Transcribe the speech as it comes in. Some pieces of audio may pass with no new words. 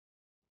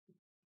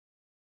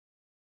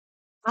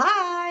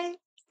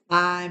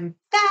I'm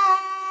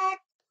back.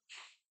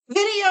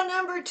 Video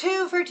number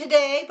 2 for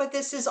today, but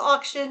this is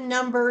auction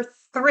number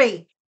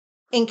 3.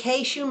 In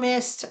case you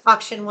missed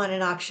auction 1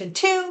 and auction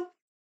 2,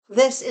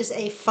 this is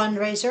a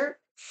fundraiser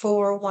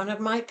for one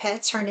of my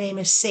pets. Her name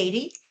is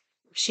Sadie.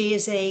 She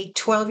is a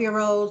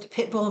 12-year-old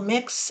pit bull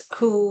mix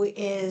who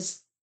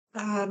is,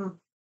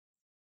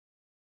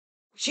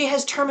 she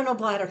has terminal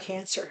bladder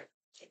cancer,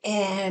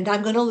 and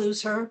I'm going to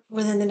lose her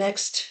within the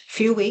next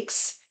few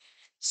weeks.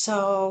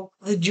 So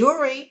the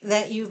jewelry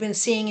that you've been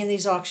seeing in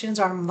these auctions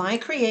are my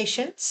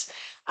creations.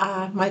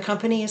 My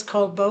company is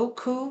called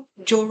Boku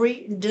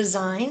Jewelry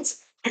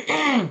Designs.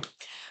 But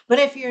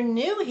if you're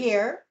new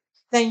here,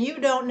 then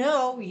you don't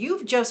know.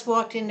 You've just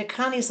walked into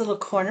Connie's little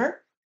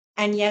corner.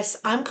 And yes,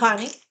 I'm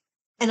Connie.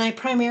 And I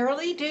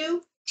primarily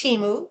do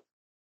Temu.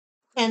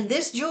 And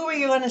this jewelry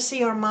you're going to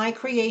see are my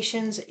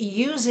creations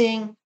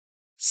using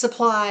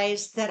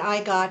supplies that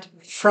I got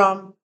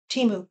from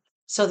Temu.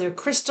 So they're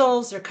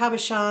crystals, they're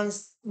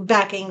cabochons,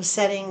 backing,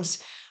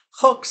 settings,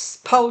 hooks,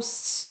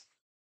 posts,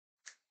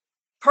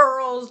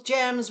 pearls,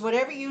 gems,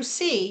 whatever you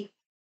see.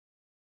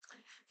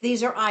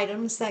 These are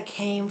items that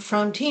came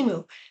from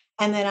Temu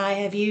and that I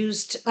have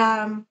used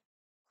my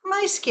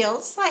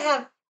skills. I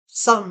have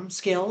some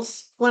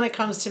skills when it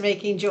comes to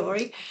making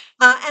jewelry,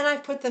 and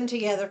I've put them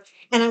together,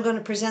 and I'm going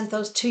to present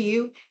those to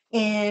you,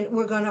 and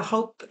we're going to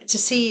hope to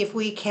see if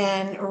we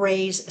can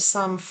raise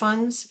some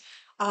funds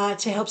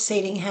to help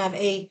Sadie have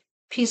a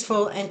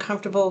peaceful and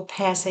comfortable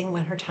passing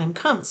when her time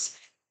comes.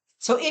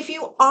 So if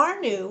you are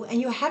new and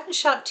you haven't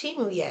shopped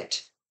Temu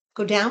yet,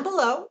 go down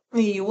below.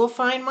 You will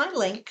find my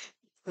link.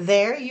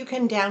 There you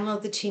can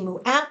download the Temu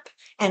app,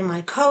 and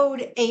my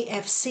code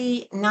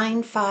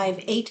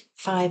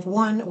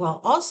AFC95851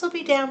 will also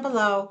be down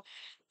below.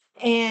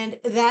 And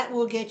that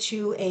will get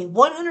you a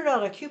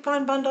 $100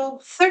 coupon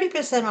bundle,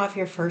 30% off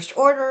your first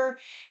order,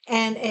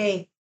 and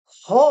a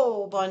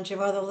whole bunch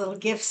of other little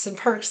gifts and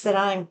perks that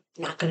I'm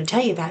not going to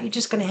tell you about. You're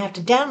just going to have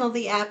to download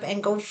the app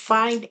and go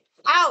find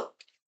out.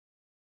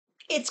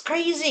 It's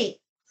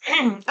crazy.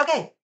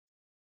 Okay.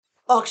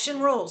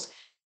 Auction rules.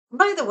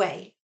 The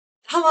way,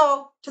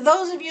 hello to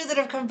those of you that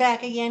have come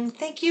back again.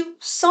 Thank you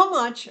so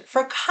much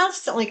for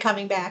constantly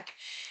coming back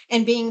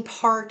and being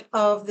part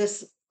of the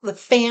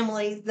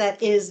family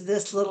that is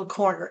this little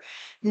corner.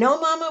 No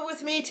mama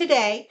with me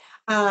today.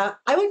 I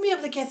wouldn't be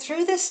able to get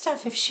through this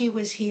stuff if she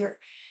was here.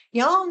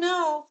 Y'all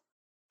know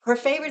her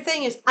favorite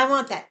thing is, I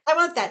want that. I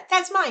want that.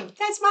 That's mine.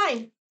 That's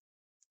mine.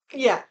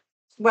 Yeah.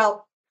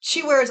 Well,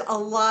 she wears a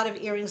lot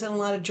of earrings and a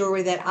lot of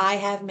jewelry that I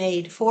have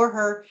made for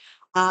her.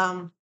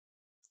 And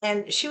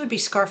she would be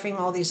scarfing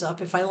all these up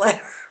if I let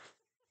her.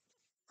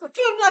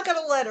 I'm not going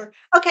to let her.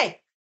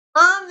 Okay.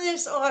 On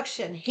this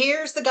auction,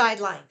 here's the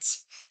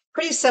guidelines.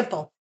 Pretty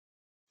simple.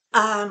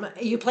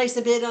 You place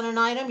a bid on an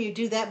item. You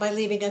do that by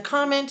leaving a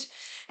comment.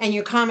 And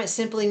your comment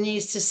simply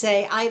needs to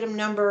say item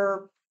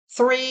number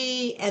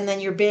 3 and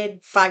then your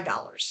bid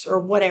 $5 or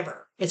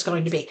whatever it's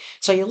going to be.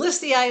 So you list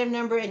the item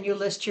number and you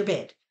list your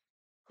bid.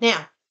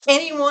 Now,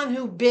 anyone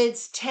who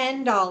bids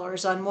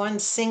 $10 on one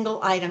single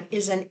item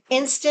is an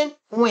instant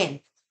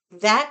win.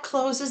 That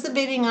closes the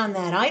bidding on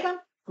that item.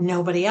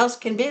 Nobody else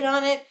can bid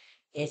on it.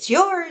 It's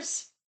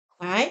yours.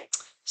 All right.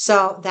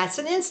 So that's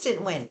an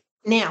instant win.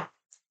 Now,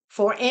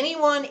 for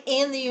anyone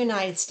in the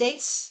United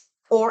States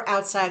or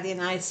outside the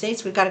United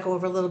States, we've got to go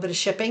over a little bit of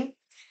shipping.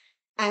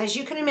 As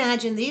you can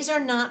imagine, these are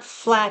not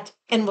flat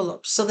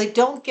envelopes, so they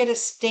don't get a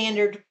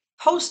standard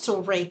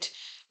postal rate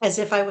as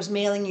if I was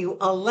mailing you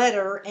a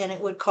letter and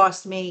it would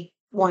cost me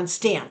 1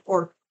 stamp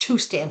or 2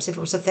 stamps if it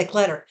was a thick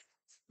letter.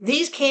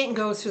 These can't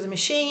go through the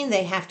machine.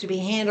 They have to be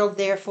handled.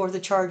 Therefore, the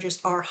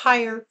charges are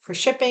higher for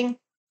shipping.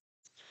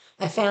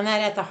 I found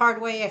that at the hard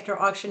way after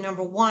auction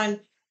number 1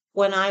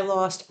 when I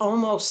lost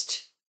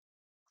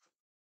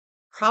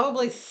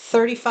probably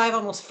 35,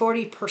 almost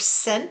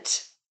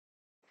 40%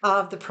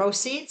 of the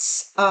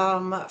proceeds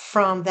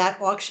from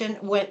that auction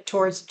went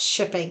towards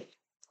shipping.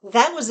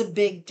 That was a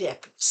big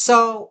dip.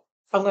 So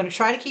I'm going to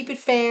try to keep it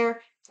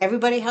fair.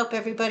 Everybody help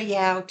everybody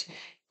out.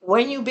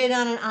 When you bid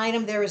on an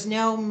item, there is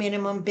no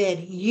minimum bid.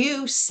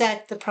 You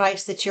set the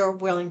price that you're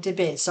willing to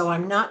bid. So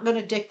I'm not going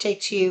to dictate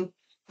to you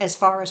as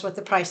far as what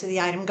the price of the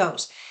item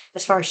goes.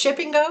 As far as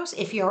shipping goes,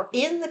 if you're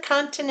in the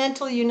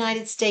continental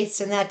United States,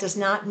 and that does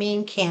not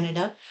mean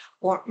Canada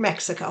or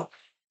Mexico,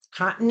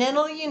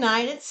 continental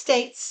United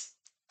States,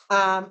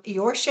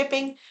 your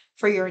shipping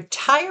for your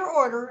entire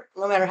order,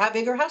 no matter how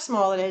big or how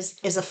small it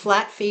is a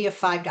flat fee of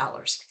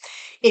 $5.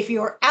 If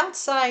you're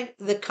outside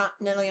the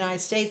continental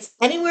United States,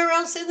 anywhere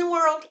else in the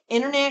world,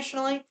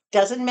 internationally,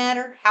 doesn't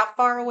matter how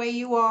far away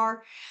you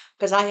are,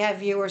 because I have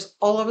viewers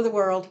all over the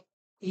world,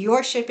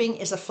 your shipping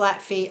is a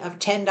flat fee of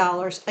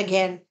 $10,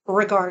 again,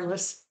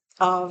 regardless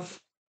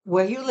of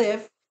where you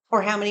live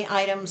or how many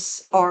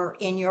items are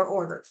in your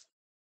order.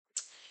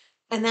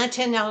 And that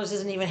 $10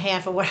 isn't even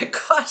half of what it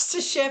costs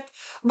to ship,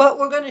 but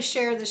we're going to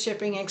share the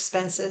shipping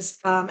expenses.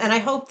 And I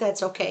hope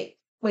that's okay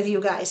with you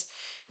guys.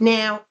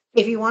 Now,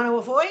 If you want to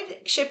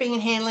avoid shipping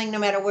and handling no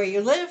matter where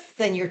you live,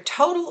 then your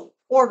total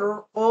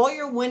order, all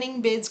your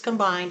winning bids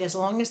combined, as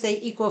long as they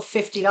equal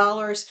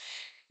 $50,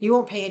 you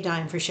won't pay a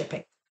dime for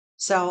shipping.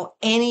 So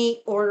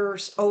any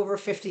orders over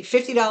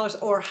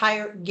 $50 or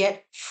higher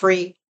get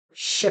free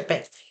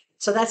shipping.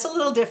 So that's a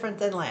little different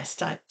than last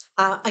time.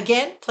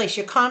 Again, place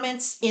your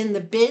comments in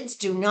the bids.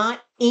 Do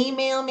not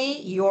email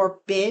me your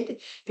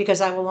bid,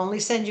 because I will only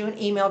send you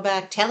an email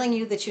back telling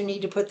you that you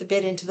need to put the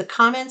bid into the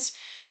comments.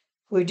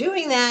 We're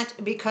doing that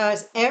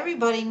because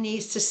everybody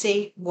needs to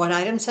see what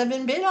items have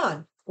been bid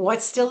on,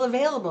 what's still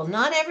available.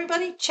 Not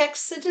everybody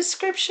checks the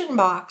description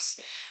box,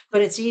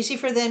 but it's easy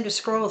for them to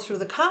scroll through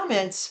the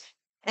comments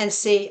and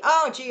see,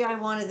 oh, gee, I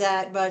wanted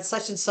that, but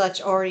such and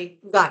such already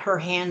got her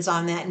hands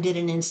on that and did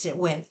an instant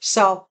win.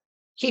 So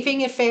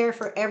keeping it fair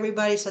for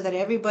everybody so that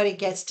everybody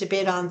gets to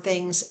bid on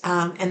things.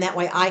 And that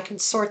way I can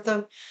sort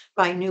them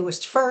by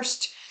newest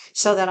first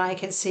so that I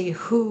can see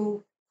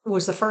who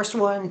was the first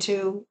one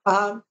to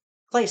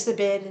place the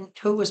bid and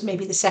who was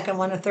maybe the second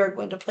one or third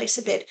one to place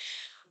a bid.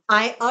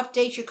 I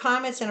update your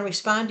comments and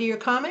respond to your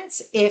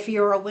comments. If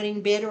you're a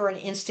winning bid or an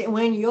instant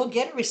win, you'll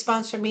get a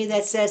response from me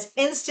that says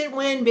instant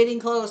win, bidding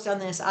closed on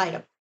this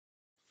item.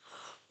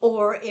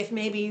 Or if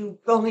maybe you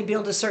only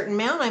bid a certain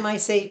amount, I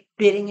might say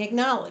bidding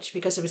acknowledged,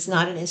 because if it's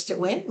not an instant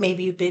win,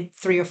 maybe you bid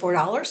 $3 or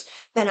 $4,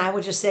 then I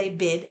would just say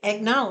bid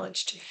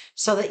acknowledged,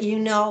 so that you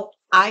know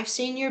I've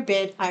seen your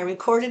bid, I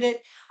recorded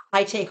it.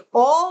 I take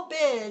all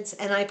bids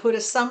and I put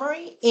a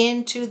summary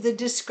into the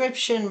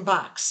description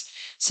box.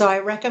 So I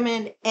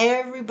recommend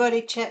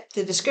everybody check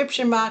the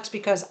description box,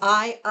 because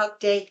I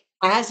update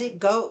as it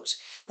goes.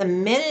 The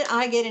minute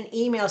I get an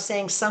email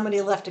saying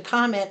somebody left a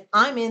comment,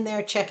 I'm in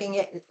there checking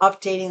it and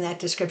updating that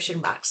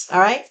description box.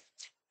 All right.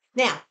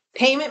 Now,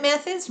 payment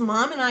methods,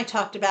 Mom and I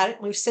talked about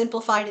it. We've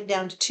simplified it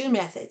down to 2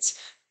 methods.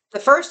 The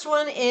first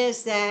one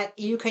is that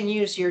you can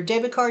use your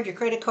debit card, your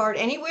credit card,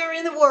 anywhere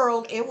in the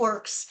world, it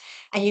works.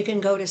 And you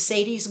can go to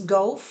Sadie's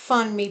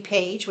GoFundMe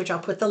page, which I'll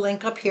put the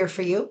link up here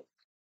for you.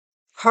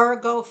 Her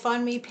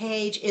GoFundMe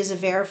page is a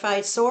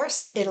verified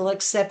source. It'll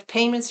accept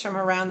payments from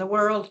around the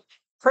world,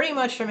 pretty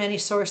much from any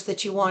source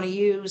that you want to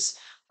use.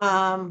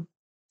 And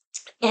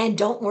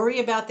don't worry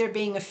about there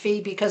being a fee,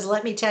 because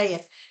let me tell you,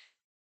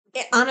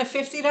 on a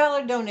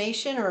 $50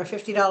 donation, or a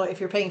 $50, if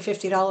you're paying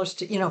 $50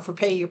 to, for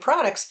pay your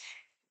products,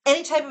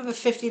 any type of a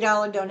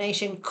 $50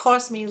 donation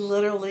costs me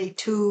literally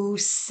 2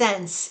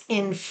 cents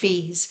in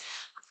fees.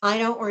 I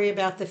don't worry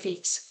about the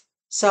fees.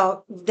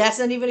 So that's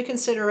not even a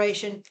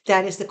consideration.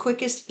 That is the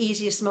quickest,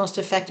 easiest, most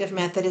effective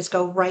method, is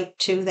go right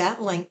to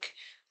that link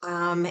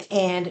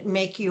and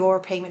make your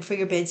payment for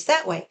your bids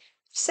that way.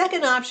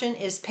 Second option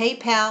is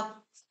PayPal,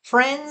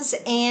 friends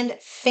and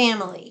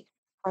family.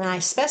 And I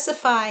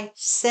specify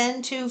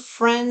send to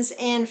friends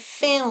and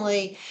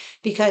family,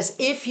 because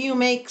if you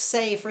make,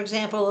 say, for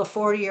example, a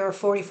 $40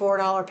 or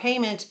 $44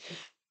 payment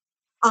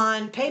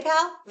on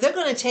PayPal, they're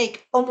going to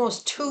take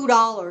almost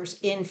 $2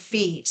 in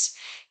fees.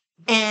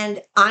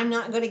 And I'm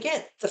not going to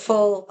get the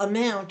full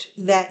amount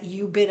that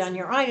you bid on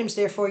your items.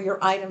 Therefore,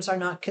 your items are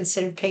not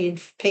considered paid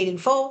in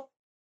full.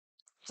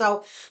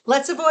 So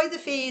let's avoid the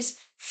fees.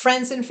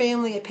 Friends and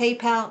family at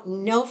PayPal,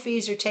 no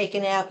fees are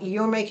taken out.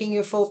 You're making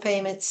your full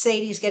payment.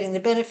 Sadie's getting the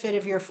benefit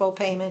of your full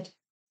payment,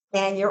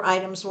 and your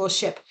items will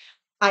ship.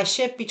 I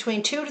ship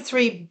between 2 to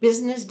 3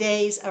 business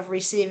days of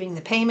receiving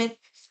the payment.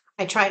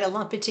 I try to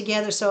lump it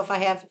together. So if I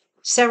have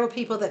several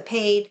people that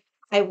paid,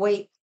 I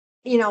wait,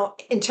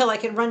 until I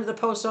can run to the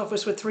post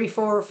office with 3,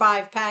 4, or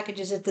 5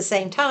 packages at the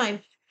same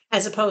time,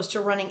 as opposed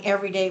to running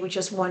every day with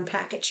just 1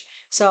 package.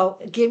 So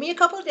give me a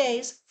couple of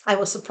days. I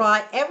will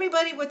supply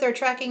everybody with their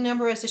tracking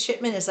number as a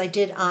shipment, as I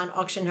did on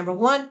auction number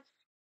 1.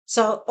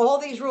 So all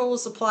these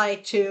rules apply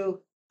to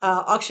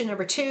auction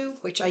number 2,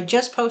 which I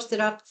just posted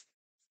up.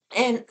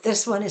 And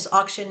this one is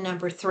auction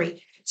number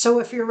 3. So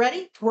if you're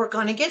ready, we're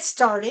going to get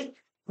started.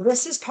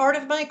 This is part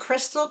of my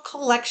crystal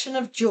collection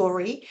of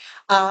jewelry.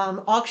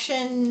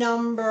 Auction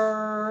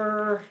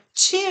number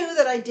 2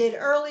 that I did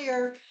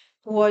earlier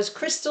was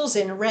crystals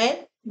in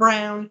red,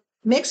 brown,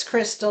 mixed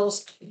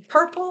crystals,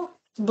 purple,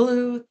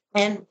 blue,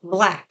 and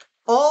black.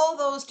 All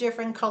those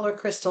different color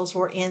crystals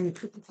were in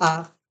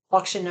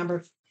auction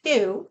number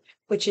 2,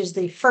 which is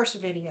the first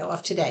video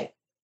of today.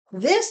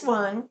 This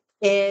one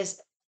is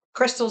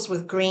crystals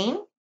with green,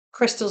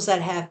 crystals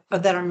that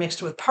are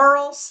mixed with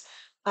pearls,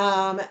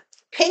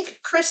 pink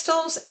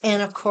crystals,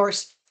 and of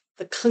course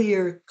the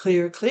clear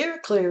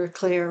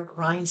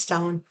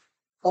rhinestone,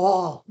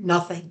 all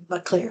nothing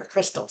but clear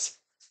crystals.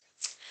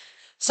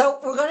 So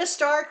we're going to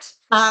start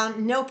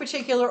no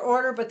particular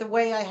order, but the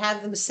way I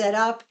have them set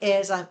up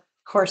is I'm, of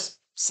course,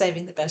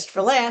 saving the best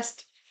for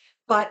last.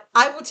 But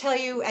I will tell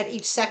you at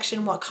each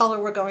section what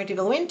color we're going to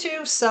go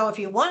into. So if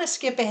you want to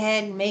skip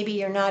ahead, maybe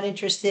you're not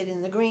interested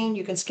in the green,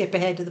 you can skip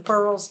ahead to the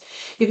pearls.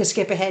 You can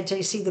skip ahead till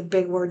you see the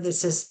big word that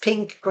says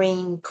pink,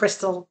 green,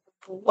 crystal,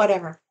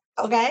 whatever.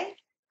 Okay?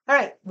 All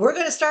right. We're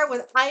going to start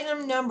with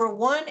item number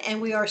 1,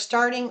 and we are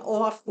starting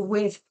off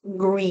with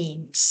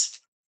greens.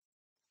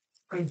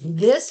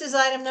 This is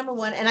item number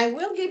one, and I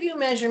will give you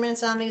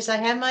measurements on these. I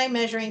have my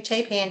measuring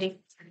tape handy,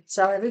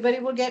 so everybody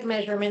will get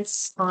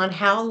measurements on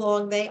how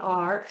long they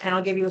are, and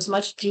I'll give you as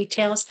much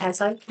details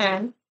as I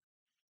can.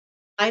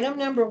 Item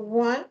number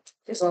one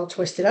is all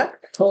twisted up.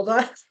 Hold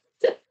on.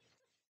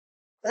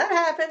 That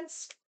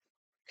happens.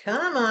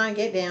 Come on,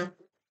 get down.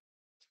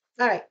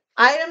 All right.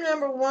 Item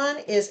number one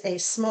is a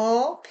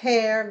small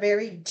pair,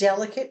 very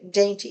delicate,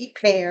 dainty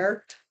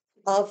pair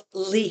of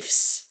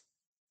leaves.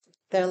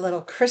 They're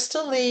little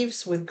crystal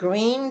leaves with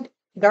green,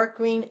 dark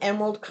green,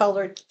 emerald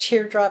colored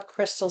teardrop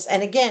crystals.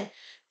 And again,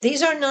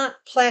 these are not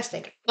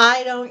plastic.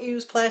 I don't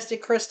use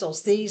plastic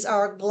crystals. These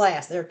are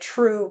glass. They're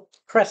true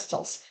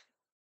crystals.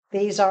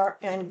 These are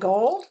in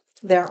gold.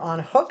 They're on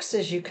hooks,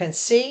 as you can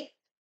see.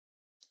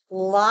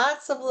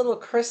 Lots of little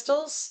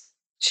crystals,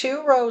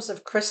 2 rows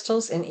of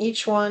crystals in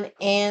each one,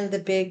 and the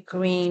big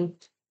green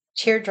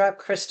teardrop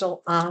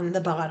crystal on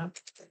the bottom.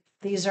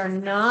 These are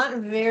not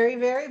very,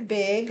 very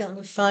big. Let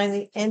me find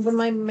the end of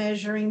my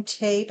measuring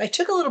tape. I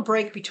took a little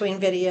break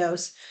between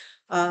videos.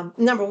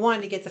 Number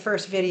one, to get the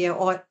first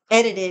video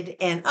edited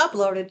and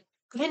uploaded,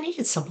 but I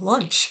needed some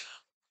lunch.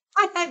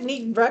 I hadn't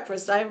eaten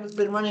breakfast. I've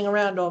been running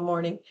around all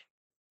morning.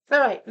 All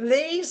right,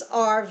 these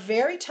are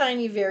very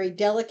tiny, very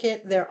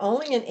delicate. They're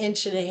only 1.5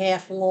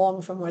 inches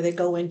long from where they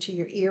go into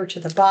your ear to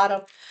the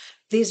bottom.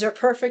 These are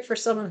perfect for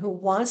someone who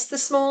wants the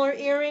smaller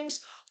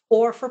earrings,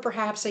 or for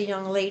perhaps a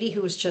young lady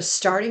who is just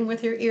starting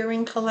with her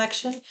earring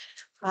collection.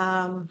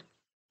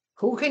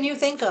 Who can you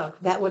think of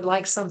that would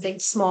like something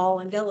small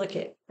and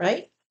delicate,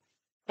 right?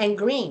 And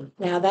green.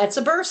 Now that's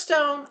a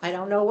birthstone. I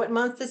don't know what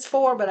month it's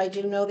for, but I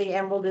do know the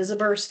emerald is a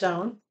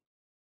birthstone.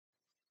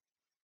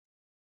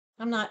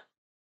 I'm not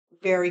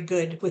very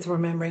good with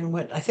remembering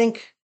what I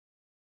think.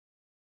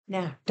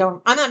 No,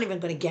 don't. I'm not even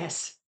going to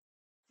guess.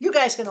 You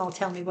guys can all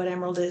tell me what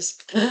emerald is.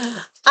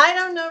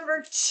 Item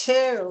number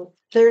 2.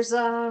 There's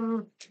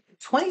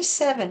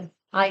 27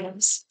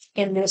 items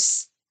in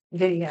this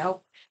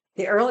video.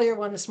 The earlier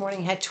one this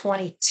morning had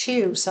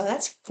 22, so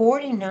that's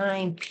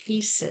 49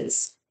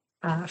 pieces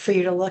for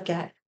you to look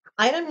at.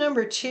 Item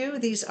number 2,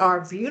 these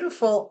are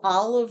beautiful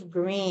olive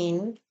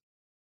green,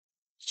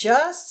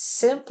 just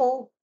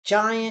simple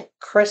giant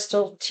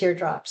crystal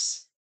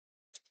teardrops.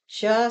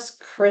 Just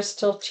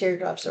crystal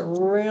teardrops, a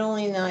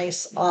really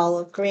nice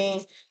olive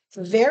green.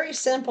 Very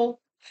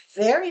simple,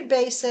 very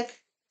basic.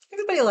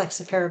 Everybody likes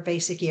a pair of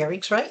basic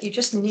earrings, right? You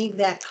just need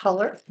that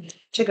color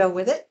to go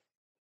with it.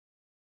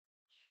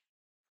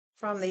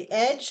 From the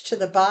edge to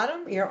the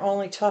bottom, you're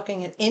only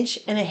talking 1.5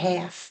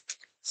 inches.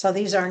 So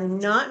these are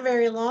not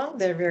very long.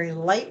 They're very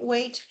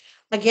lightweight.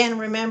 Again,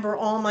 remember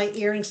all my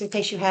earrings, in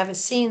case you haven't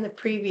seen the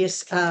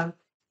previous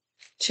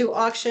 2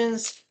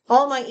 auctions.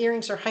 All my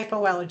earrings are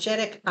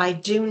hypoallergenic. I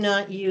do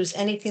not use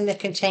anything that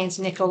contains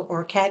nickel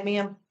or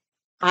cadmium.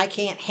 I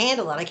can't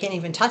handle it. I can't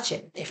even touch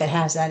it if it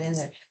has that in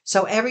there.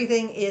 So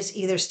everything is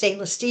either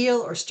stainless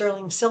steel or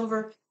sterling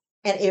silver.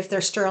 And if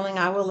they're sterling,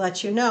 I will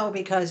let you know,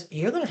 because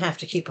you're going to have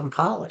to keep them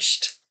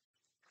polished.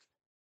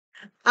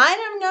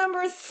 Item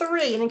number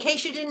 3, and in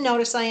case you didn't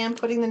notice, I am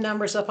putting the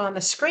numbers up on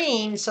the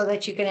screen so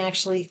that you can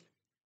actually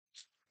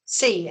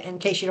see, in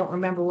case you don't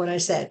remember what I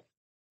said.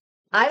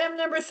 Item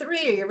number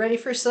 3, are you ready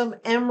for some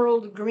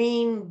emerald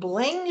green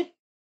bling?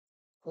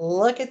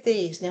 Look at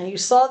these. Now, you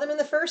saw them in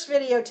the first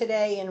video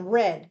today in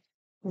red.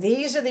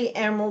 These are the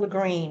emerald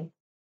green.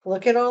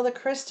 Look at all the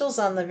crystals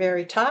on the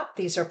very top.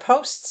 These are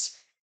posts.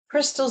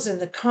 Crystals in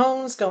the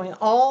cones going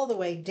all the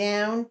way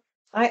down.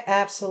 I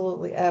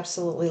absolutely,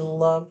 absolutely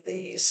love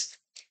these.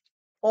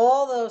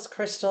 All those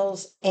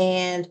crystals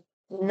and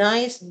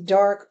nice,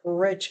 dark,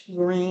 rich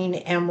green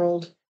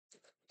emerald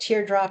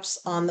teardrops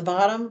on the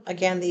bottom.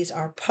 Again, these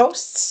are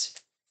posts.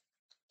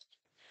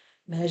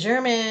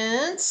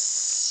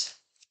 Measurements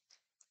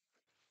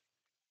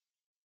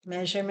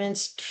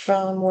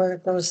from where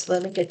it goes.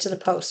 Let me get to the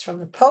post. From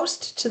the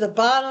post to the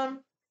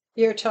bottom,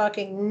 you're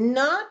talking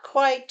not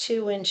quite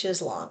 2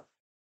 inches long,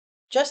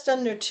 just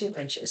under 2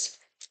 inches.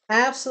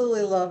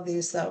 Absolutely love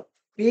these, though.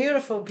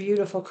 Beautiful,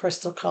 beautiful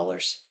crystal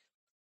colors.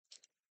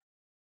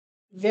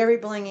 Very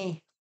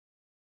blingy.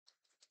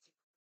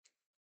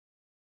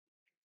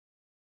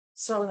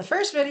 So in the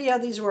first video,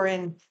 these were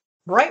in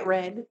bright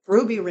red,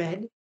 ruby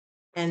red,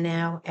 and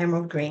now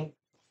emerald green.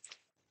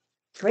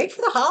 Great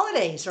for the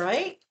holidays,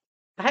 right?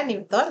 I hadn't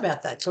even thought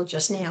about that till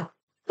just now.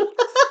 I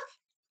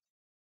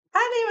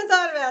hadn't even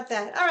thought about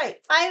that. All right,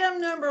 item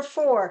number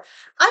 4.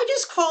 I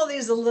just call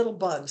these the little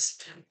bugs.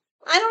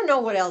 I don't know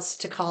what else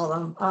to call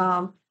them,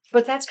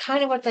 but that's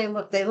kind of what they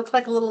look. They look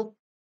like little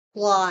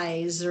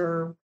flies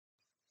or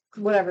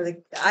whatever.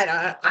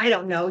 I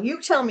don't know.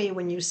 You tell me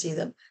when you see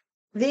them.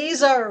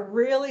 These are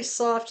really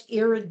soft,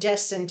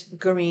 iridescent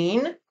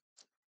green.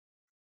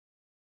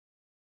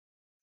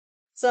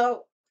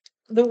 So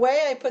the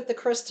way I put the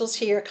crystals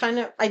here,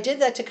 I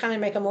did that to kind of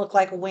make them look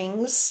like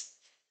wings.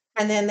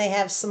 And then they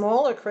have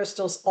smaller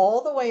crystals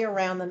all the way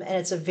around them, and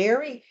it's a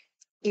very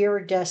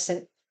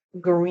iridescent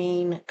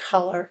green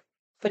color.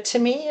 But to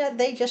me,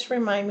 they just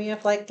remind me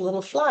of like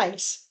little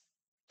flies,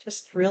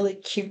 just really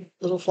cute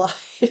little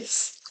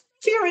flies.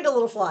 if you're into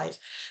little flies.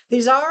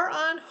 These are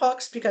on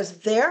hooks because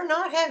they're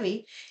not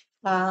heavy.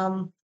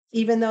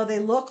 Even though they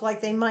look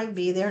like they might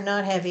be, they're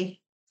not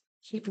heavy.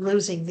 Keep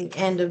losing the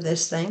end of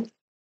this thing.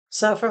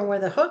 So from where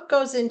the hook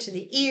goes into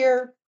the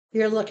ear,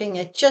 you're looking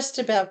at just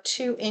about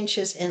 2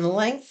 inches in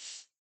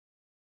length.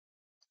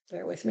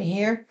 Bear with me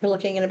here. You're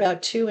looking at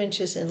about 2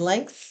 inches in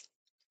length.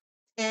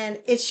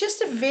 And it's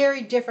just a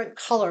very different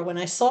color. When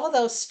I saw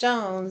those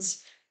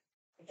stones,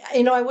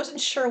 I wasn't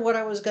sure what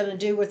I was going to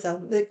do with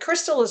them. The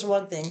crystal is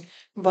one thing,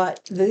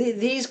 but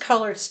these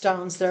colored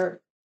stones,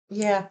 they're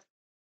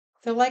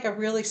like a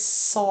really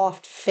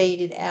soft,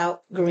 faded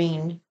out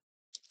green.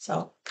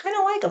 So kind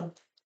of like them.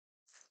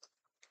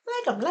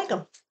 Like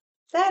them.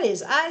 That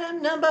is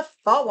item number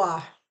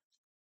 4.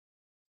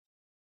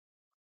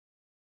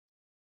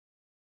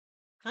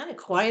 Kind of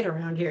quiet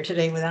around here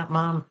today without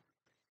Mom.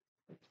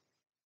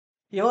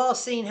 You all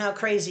seen how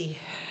crazy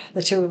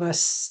the two of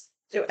us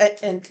do,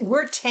 and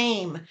we're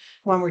tame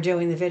when we're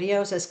doing the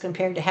videos as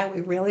compared to how we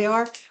really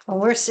are. When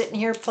we're sitting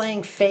here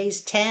playing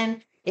phase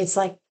 10, it's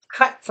like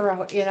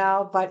cutthroat,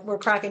 but we're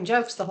cracking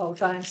jokes the whole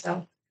time.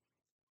 So,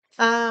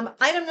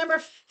 item number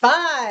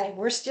 5,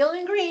 we're still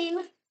in green.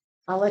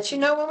 I'll let you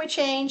know when we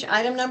change.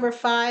 Item number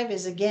 5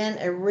 is again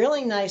a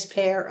really nice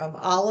pair of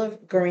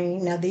olive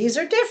green. Now these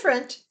are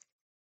different.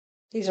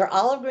 These are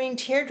olive green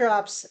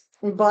teardrops,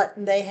 but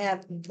they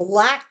have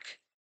black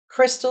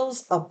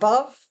crystals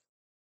above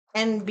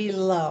and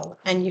below.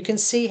 And you can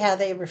see how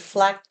they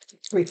refract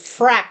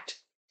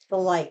the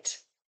light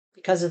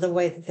because of the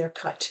way that they're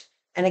cut.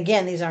 And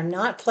again, these are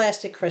not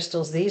plastic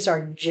crystals. These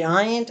are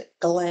giant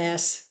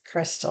glass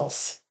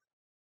crystals.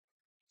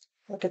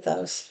 Look at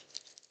those.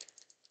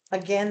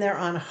 Again, they're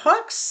on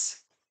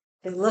hooks.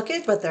 They look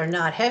it, but they're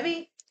not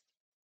heavy.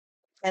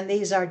 And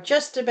these are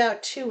just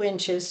about 2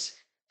 inches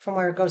from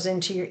where it goes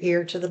into your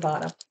ear to the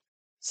bottom.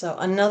 So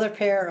another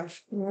pair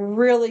of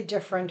really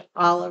different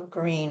olive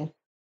green.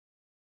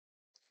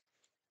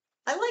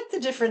 I like the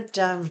different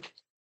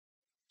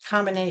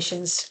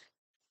combinations.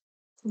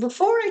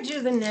 Before I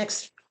do the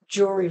next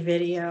jewelry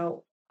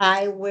video,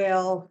 I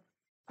will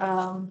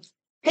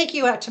take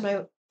you out to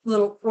my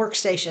little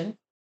workstation.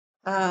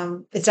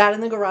 It's out in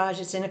the garage.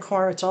 It's in a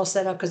corner. It's all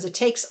set up because it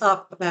takes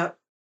up about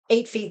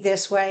 8 feet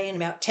this way and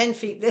about 10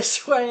 feet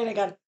this way. And I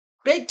got a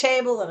big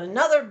table and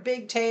another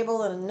big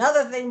table and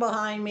another thing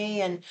behind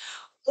me and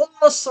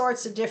all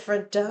sorts of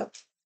different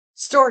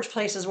storage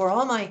places where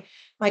all my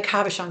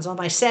cabochons, all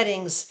my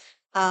settings,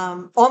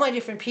 all my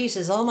different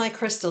pieces, all my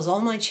crystals,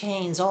 all my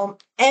chains,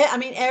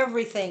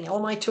 everything, all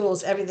my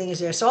tools, everything is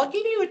there. So I'll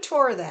give you a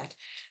tour of that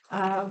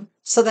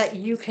so that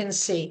you can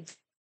see.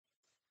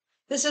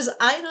 This is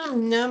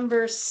item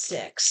number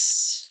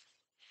 6.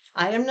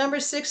 Item number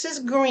 6 is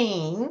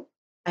green.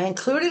 I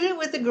included it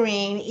with the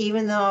green,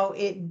 even though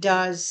it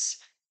does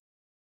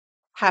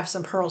have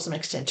some pearls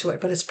mixed into it,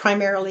 but it's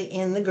primarily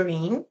in the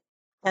green.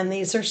 And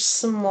these are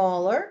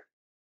smaller.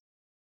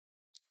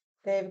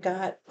 They've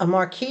got a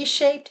marquee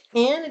shaped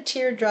and a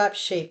teardrop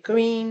shaped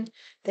green.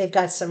 They've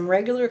got some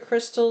regular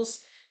crystals.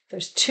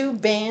 There's 2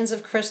 bands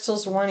of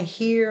crystals, one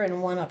here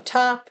and one up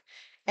top.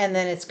 And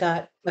then it's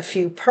got a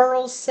few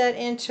pearls set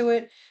into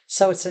it.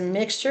 So it's a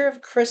mixture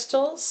of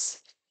crystals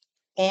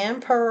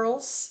and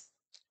pearls.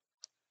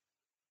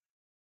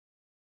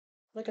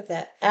 Look at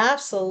that.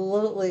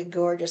 Absolutely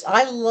gorgeous.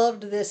 I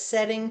loved this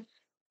setting.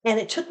 And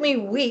it took me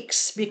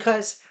weeks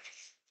because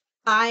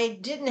I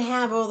didn't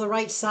have all the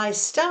right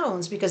size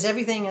stones because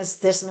everything is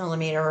this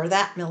millimeter or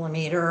that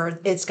millimeter,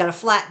 or it's got a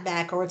flat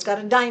back or it's got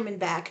a diamond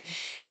back.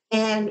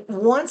 And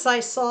once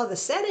I saw the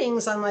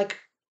settings, I'm like,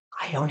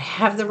 I don't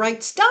have the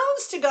right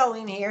stones to go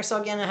in here.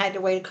 So again, I had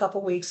to wait a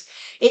couple weeks.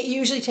 It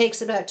usually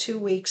takes about 2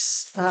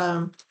 weeks,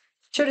 2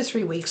 to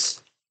 3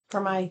 weeks for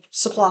my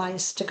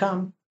supplies to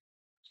come.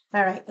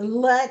 All right,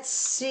 let's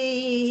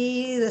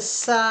see the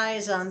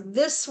size on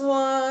this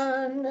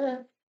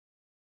one.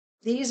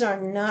 These are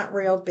not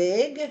real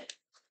big.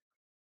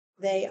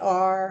 They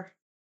are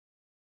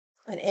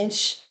an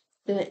inch,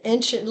 a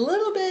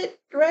little bit,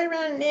 right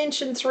around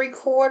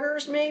 1.75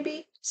 inches,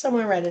 maybe.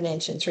 Somewhere around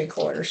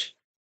 1.75 inches,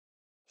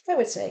 I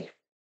would say.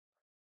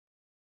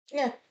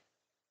 Yeah,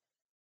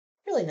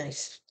 really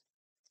nice.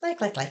 Like.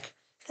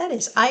 That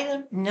is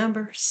item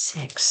number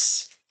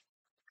 6.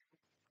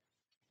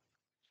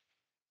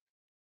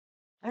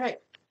 All right.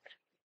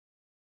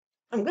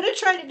 I'm going to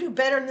try to do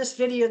better in this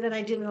video than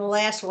I did in the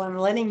last one,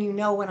 letting you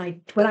know when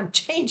I'm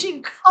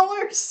changing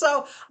colors.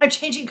 So I'm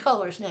changing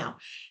colors now.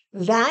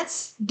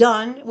 That's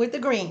done with the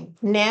green.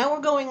 Now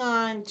we're going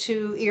on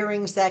to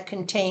earrings that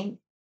contain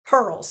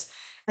pearls.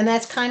 And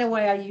that's kind of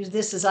why I use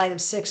this as item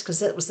 6,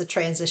 because it was the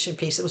transition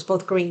piece. It was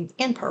both green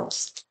and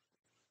pearls.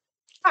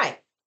 All right,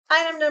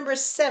 item number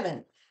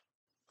 7.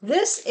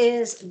 This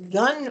is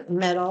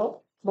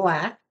gunmetal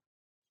black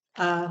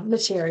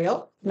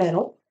material,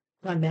 metal,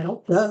 not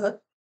metal,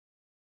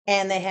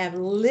 and they have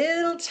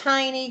little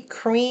tiny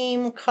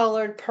cream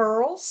colored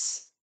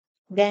pearls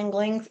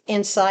dangling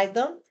inside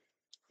them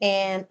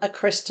and a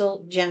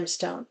crystal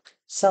gemstone.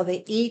 So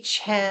they each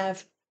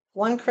have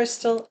 1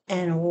 crystal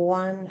and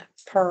 1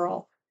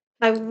 pearl.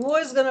 I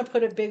was going to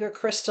put a bigger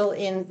crystal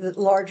in the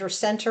larger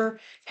center.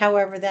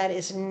 However, that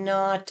is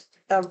not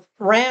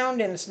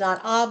round and it's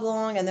not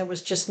oblong, and there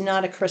was just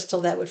not a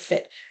crystal that would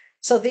fit.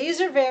 So these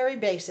are very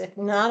basic,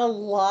 not a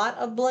lot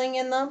of bling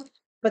in them,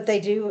 but they're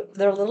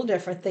a little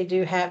different. They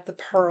do have the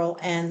pearl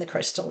and the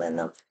crystal in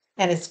them.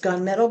 And it's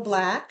gunmetal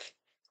black.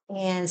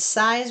 And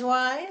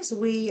size-wise,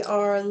 we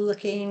are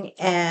looking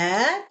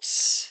at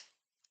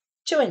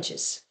 2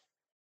 inches.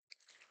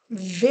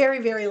 Very,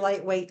 very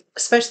lightweight,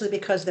 especially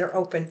because they're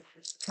open.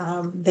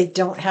 They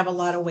don't have a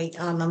lot of weight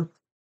on them.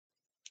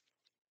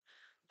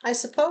 I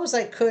suppose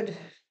I could,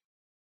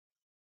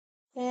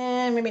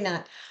 maybe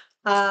not.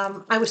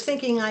 I was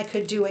thinking I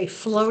could do a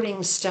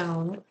floating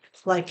stone,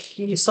 like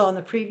you saw in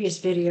the previous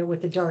video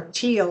with the dark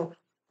teal,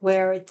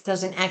 where it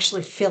doesn't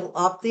actually fill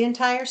up the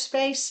entire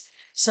space.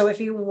 So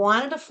if you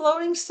wanted a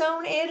floating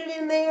stone added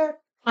in there,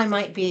 I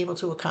might be able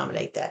to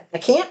accommodate that. I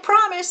can't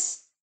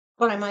promise,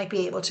 but I might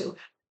be able to.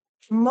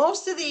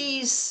 Most of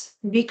these,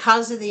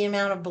 because of the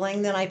amount of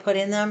bling that I put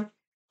in them,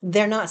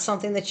 they're not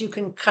something that you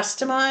can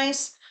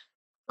customize.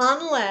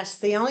 Unless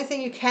the only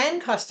thing you can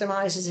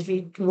customize is if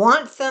you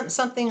want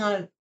something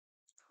on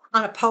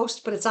a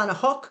post, but it's on a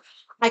hook,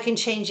 I can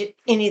change it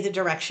in either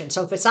direction.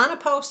 So if it's on a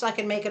post, I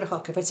can make it a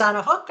hook. If it's on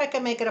a hook, I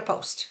can make it a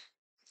post.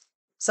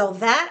 So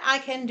that I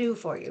can do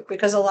for you,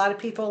 because a lot of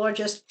people are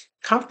just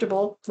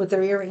comfortable with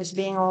their earrings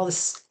being all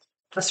this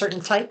a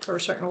certain type or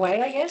a certain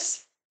way, I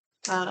guess.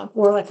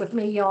 Or like with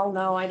me, y'all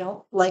know I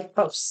don't like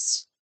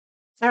posts.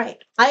 All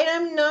right,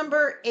 item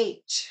number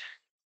 8.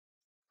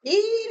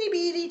 Itty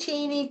bitty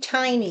teeny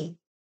tiny.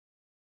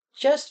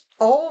 Just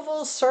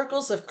oval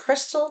circles of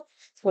crystal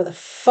with a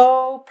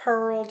faux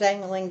pearl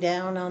dangling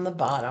down on the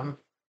bottom.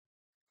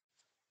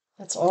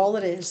 That's all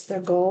it is.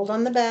 They're gold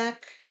on the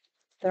back.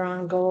 They're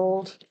on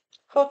gold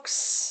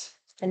hooks,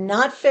 and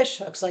not fish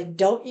hooks. I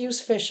don't use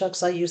fish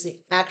hooks. I use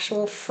the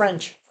actual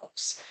French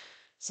hooks.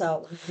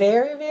 So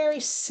very, very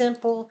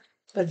simple,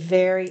 but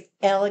very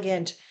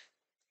elegant.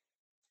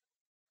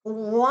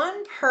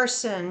 One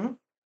person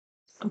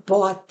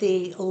bought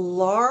the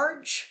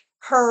large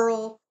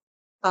pearl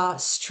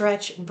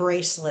stretch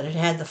bracelet. It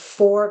had the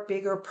 4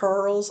 bigger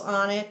pearls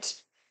on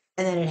it,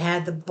 and then it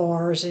had the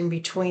bars in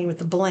between with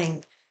the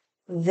bling.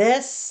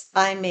 This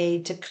I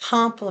made to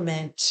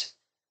complement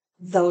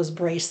those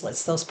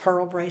bracelets, those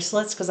pearl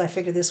bracelets, because I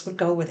figured this would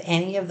go with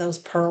any of those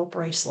pearl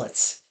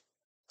bracelets.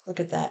 Look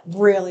at that.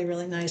 Really,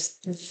 really nice.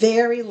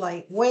 Very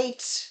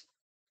lightweight.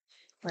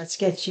 Let's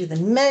get you the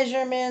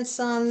measurements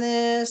on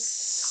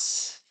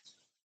this.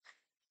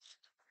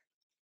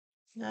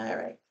 All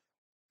right.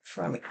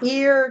 From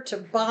ear to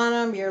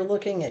bottom, you're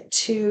looking at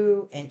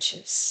 2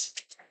 inches.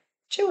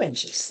 2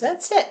 inches.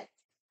 That's it.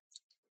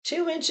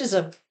 2 inches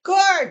of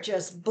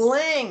gorgeous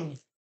bling.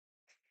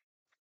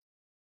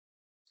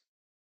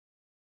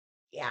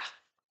 Yeah.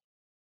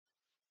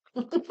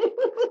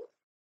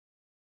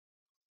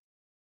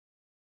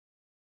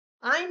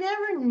 I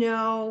never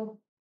know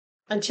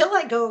until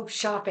I go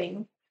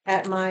shopping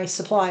at my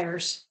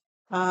suppliers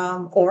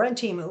or on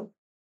Temu.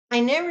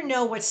 I never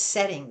know what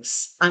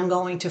settings I'm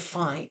going to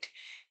find.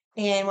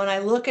 And when I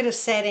look at a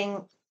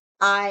setting,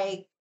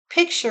 I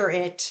picture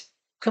it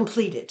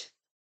completed.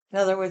 In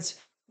other words,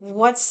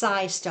 what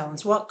size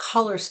stones, what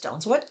color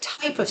stones, what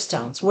type of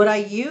stones? Would I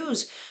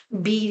use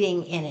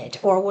beading in it?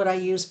 Or would I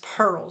use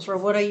pearls? Or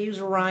would I use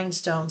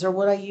rhinestones? Or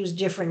would I use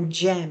different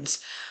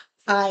gems?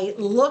 I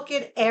look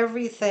at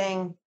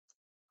everything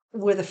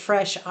with a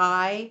fresh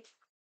eye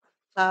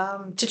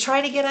to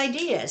try to get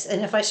ideas.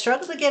 And if I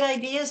struggle to get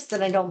ideas,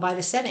 then I don't buy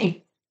the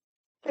setting.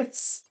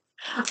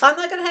 I'm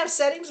not going to have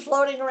settings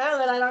floating around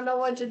that I don't know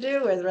what to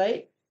do with,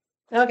 right?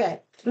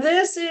 Okay,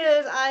 this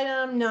is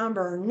item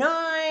number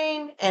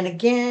 9. And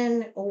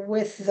again,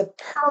 with the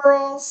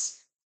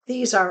pearls,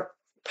 these are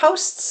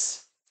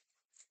posts.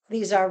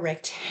 These are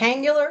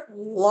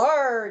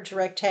large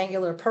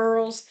rectangular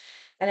pearls.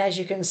 And as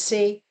you can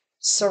see,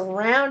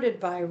 surrounded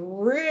by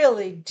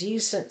really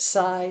decent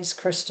size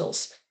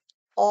crystals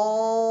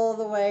all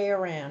the way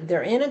around.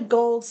 They're in a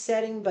gold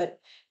setting, but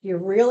you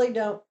really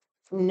don't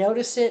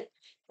notice it.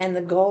 And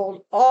the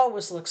gold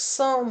always looks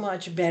so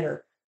much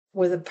better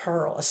with a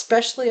pearl,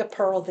 especially a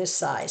pearl this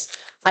size.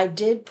 I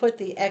did put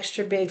the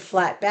extra big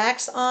flat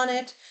backs on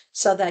it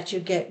so that you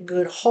get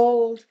good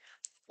hold.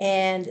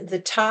 And the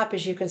top,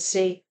 as you can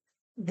see,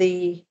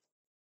 the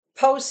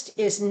post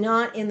is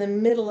not in the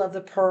middle of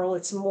the pearl.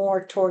 It's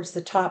more towards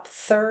the top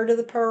third of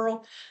the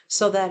pearl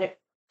so that it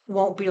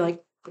won't be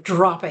like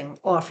dropping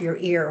off your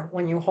ear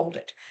when you hold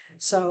it.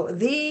 So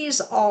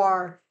these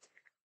are,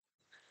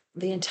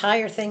 the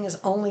entire thing is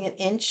only an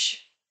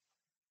inch.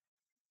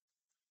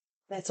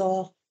 That's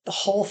all. The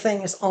whole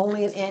thing is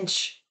only an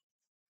inch.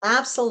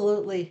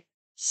 Absolutely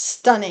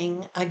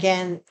stunning.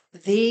 Again,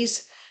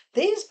 these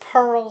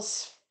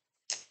pearls,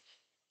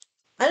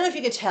 I don't know if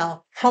you could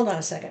tell. Hold on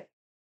a second.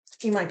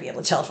 You might be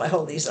able to tell if I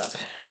hold these up.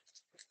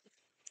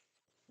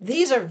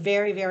 These are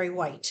very, very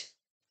white.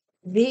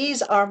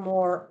 These are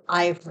more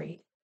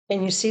ivory.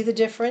 Can you see the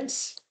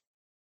difference?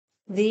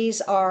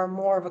 These are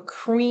more of a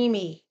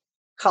creamy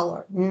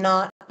color,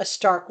 not a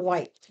stark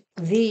white.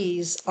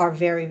 These are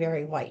very,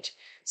 very white.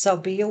 So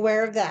be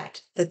aware of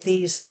that, that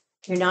these,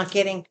 you're not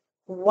getting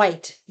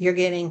white, you're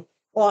getting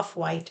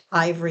off-white,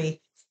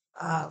 ivory.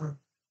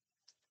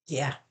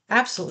 Yeah,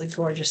 absolutely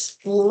gorgeous.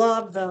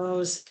 Love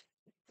those.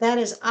 That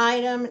is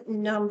item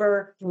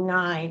number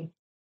 9.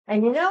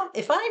 And you know,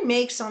 if I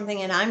make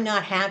something and I'm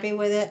not happy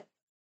with it,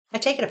 I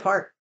take it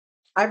apart.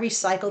 I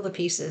recycle the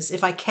pieces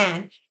if I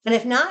can. And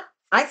if not,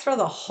 I throw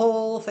the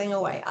whole thing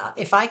away.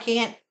 If I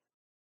can't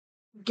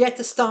get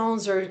the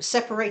stones or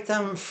separate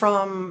them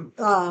from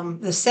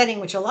the setting,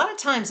 which a lot of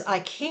times I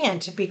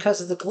can't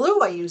because of the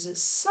glue I use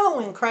is so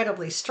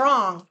incredibly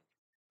strong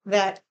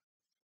that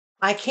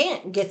I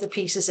can't get the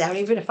pieces out,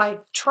 even if I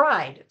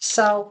tried.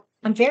 So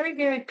I'm very,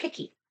 very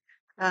picky.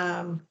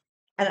 And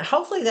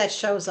hopefully that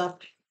shows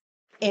up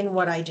in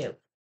what I do.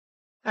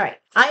 All right,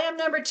 item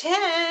number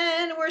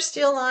 10, we're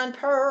still on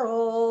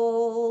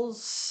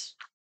pearls.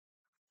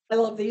 I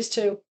love these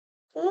too.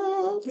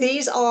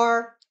 These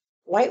are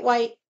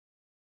white,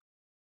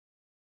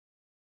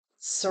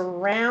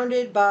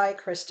 surrounded by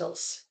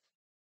crystals.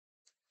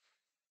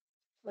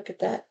 Look at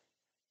that.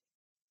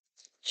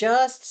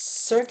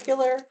 Just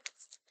circular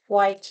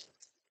white.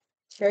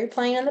 Very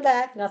plain on the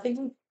back,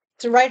 nothing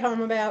to write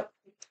home about,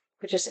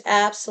 but just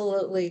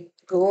absolutely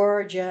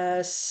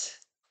gorgeous.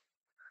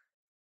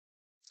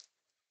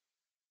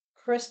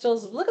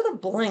 Crystals. Look at the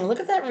bling.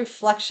 Look at that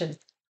reflection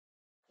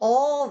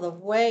all the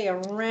way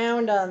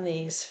around on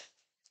these.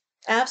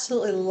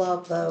 Absolutely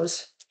love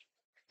those.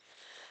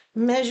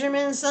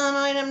 Measurements on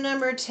item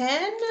number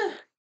 10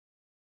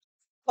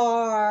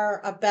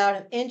 are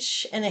about 1.5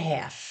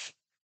 inches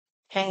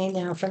hanging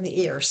down from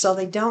the ear. So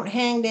they don't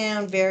hang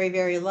down very,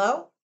 very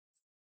low,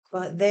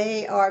 but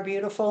they are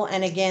beautiful.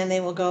 And again, they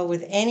will go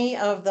with any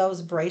of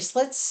those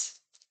bracelets,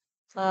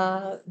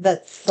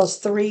 those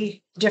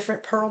 3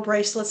 different pearl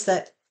bracelets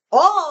that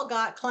all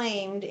got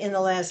claimed in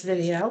the last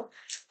video.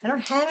 I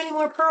don't have any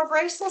more pearl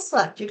bracelets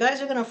left. You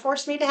guys are going to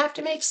force me to have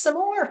to make some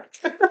more.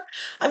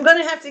 I'm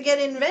going to have to get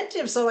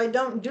inventive so I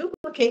don't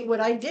duplicate what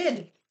I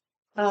did.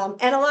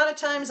 And a lot of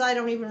times I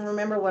don't even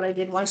remember what I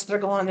did. Once they're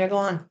gone, they're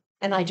gone.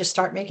 And I just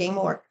start making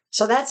more.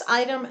 So that's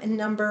item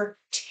number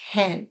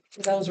 10,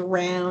 those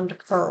round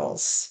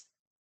pearls.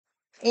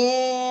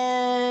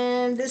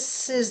 And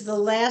this is the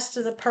last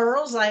of the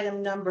pearls,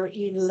 item number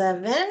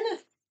 11.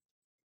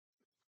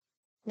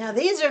 Now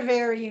these are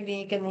very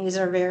unique and these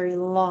are very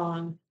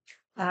long.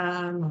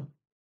 And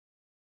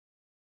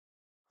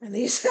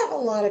these have a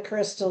lot of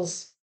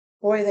crystals.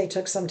 Boy, they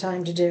took some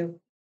time to do.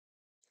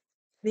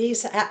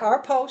 These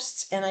are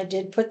posts, and I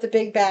did put the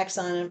big backs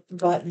on them,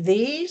 but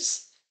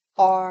these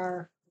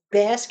are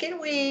basket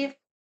weave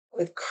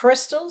with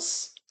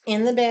crystals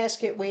in the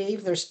basket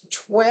weave. There's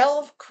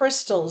 12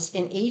 crystals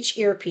in each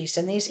earpiece,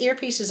 and these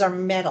earpieces are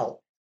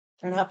metal.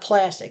 They're not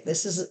plastic.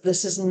 This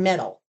is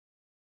metal.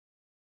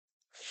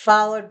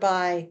 Followed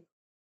by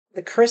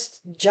the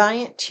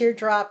giant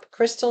teardrop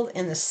crystal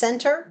in the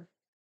center,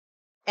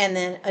 and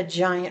then a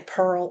giant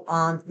pearl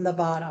on the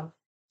bottom.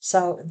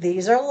 So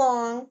these are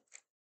long,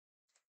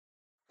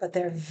 but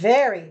they're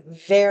very,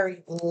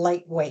 very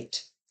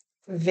lightweight.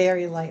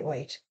 Very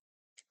lightweight.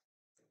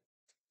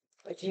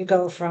 But you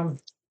go from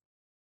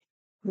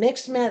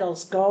mixed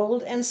metals,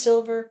 gold and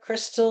silver,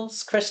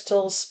 crystals,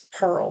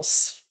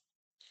 pearls.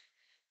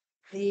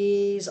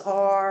 These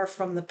are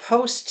from the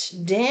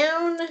post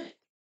down.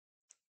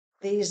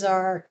 These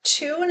are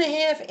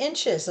 2.5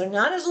 inches. They're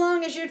not as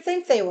long as you'd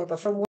think they were, but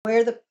from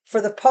where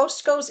the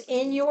post goes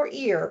in your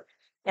ear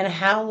and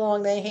how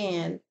long they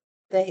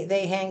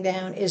hang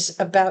down is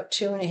about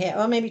 2.5,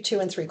 or maybe 2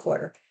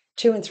 3/4,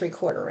 2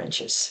 3/4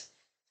 inches.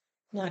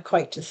 Not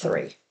quite to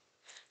 3.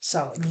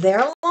 So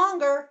they're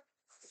longer,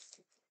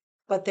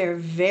 but they're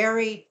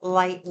very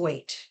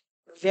lightweight.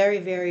 Very,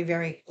 very,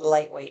 very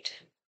lightweight.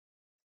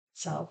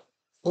 So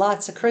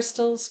lots of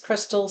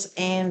crystals,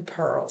 and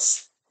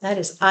pearls. That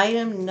is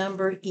item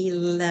number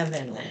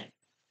 11.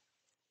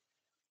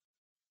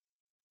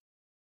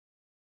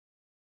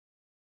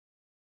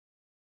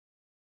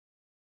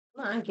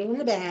 Come on, get in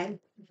the bag.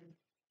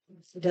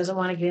 He doesn't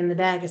want to get in the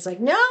bag. It's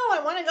like, no,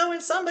 I want to go in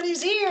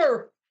somebody's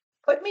ear.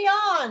 Put me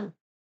on.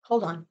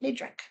 Hold on, need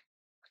drink.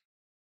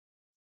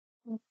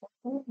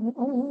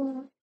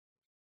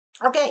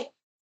 Okay.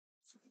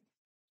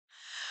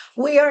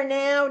 We are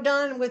now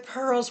done with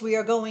pearls. We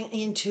are going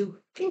into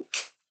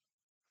pink.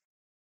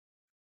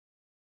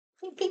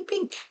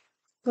 Pink.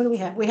 What do we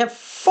have? We have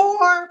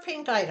 4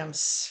 pink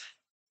items.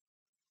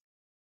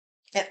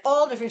 And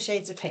all different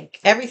shades of pink.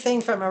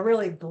 Everything from a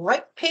really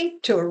bright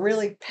pink to a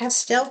really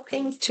pastel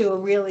pink to a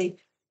really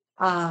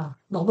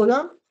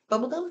bubblegum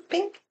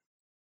pink.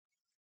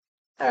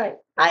 All right,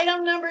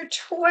 item number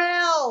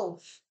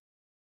 12.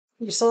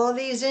 You saw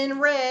these in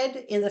red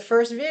in the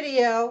first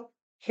video.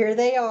 Here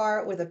they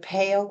are with a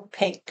pale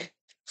pink.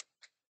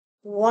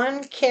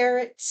 1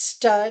 carat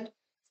stud.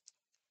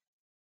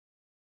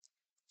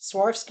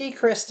 Swarovski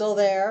crystal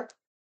there.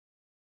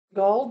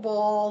 Gold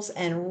balls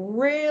and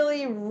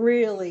really,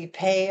 really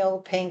pale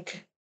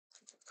pink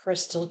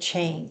crystal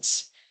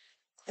chains.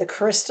 The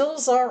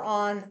crystals are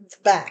on the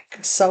back.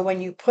 So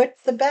when you put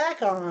the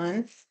back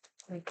on,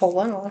 let me pull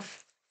one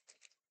off.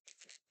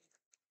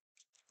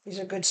 These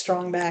are good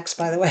strong backs,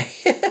 by the way,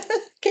 in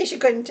case you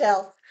couldn't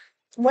tell.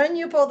 When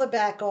you pull the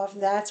back off,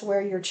 that's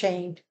where your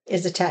chain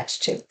is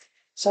attached to.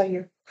 So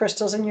your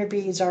crystals and your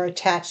beads are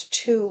attached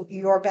to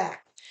your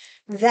back.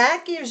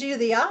 That gives you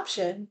the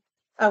option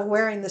of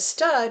wearing the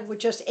stud with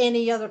just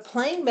any other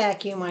plain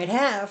back you might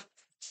have,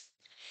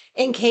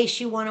 in case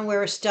you want to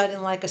wear a stud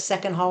in like a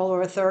second hole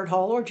or a third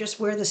hole, or just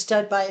wear the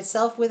stud by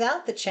itself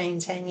without the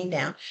chains hanging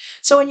down.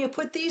 So when you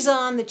put these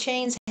on, the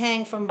chains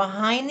hang from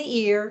behind the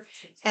ear,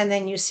 and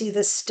then you see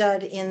the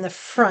stud in the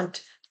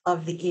front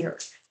of the ear.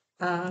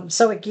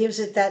 So it gives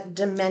it that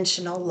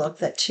dimensional look,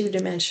 that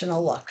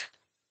two-dimensional look.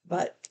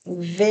 But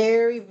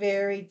very,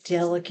 very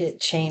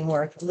delicate chain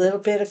work. A little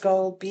bit of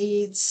gold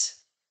beads.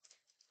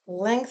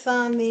 Length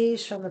on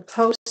these from the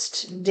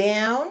post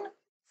down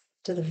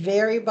to the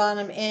very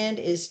bottom end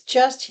is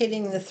just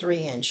hitting the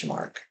 3-inch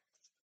mark.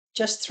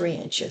 Just 3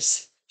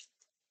 inches.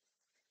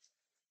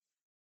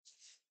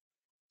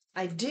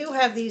 I do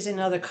have these in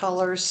other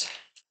colors.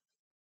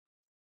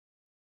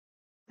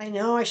 I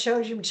know I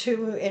showed you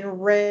two in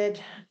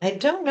red. I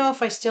don't know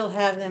if I still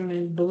have them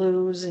in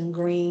blues and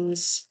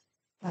greens.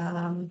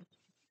 But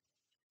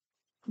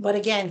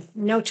again,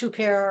 no two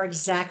pair are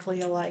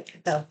exactly alike,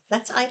 though.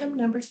 That's item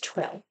number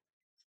 12.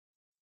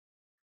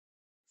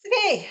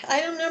 Okay,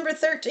 item number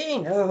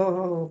 13.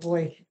 Oh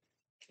boy.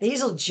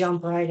 These will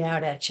jump right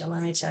out at you,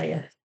 let me tell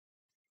you.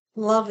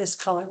 Love this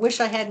color. Wish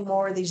I had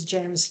more of these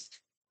gems,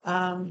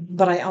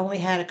 but I only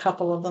had a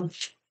couple of them.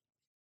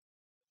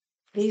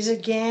 These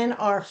again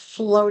are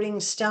floating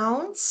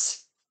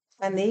stones,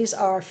 and these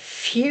are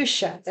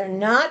fuchsia. They're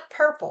not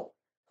purple,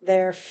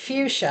 they're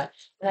fuchsia.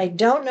 And I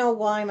don't know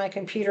why my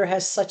computer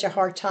has such a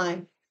hard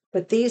time,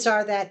 but these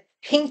are that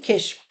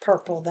pinkish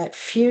purple, that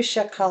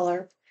fuchsia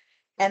color,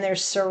 and they're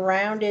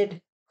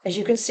surrounded. As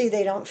you can see,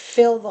 they don't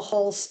fill the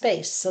whole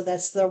space, so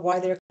that's why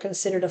they're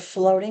considered a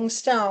floating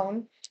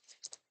stone.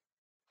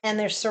 And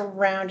they're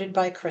surrounded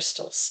by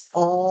crystals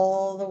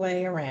all the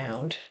way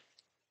around.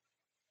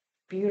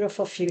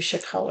 Beautiful fuchsia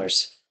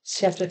colors.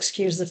 So you have to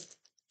excuse the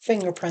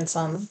fingerprints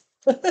on them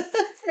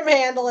from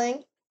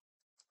handling.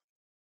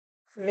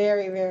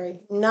 Very, very,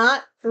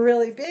 not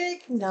really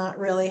big, not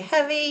really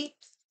heavy.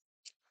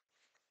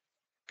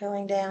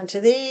 Going down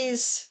to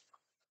these,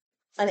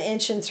 1.75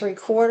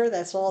 inches,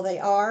 that's all they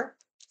are.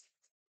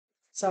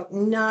 So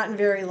not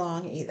very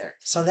long either.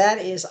 So that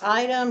is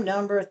item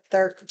number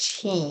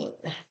 13.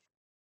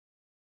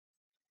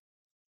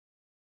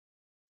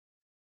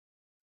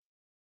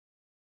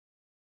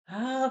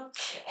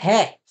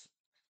 Okay.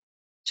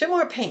 2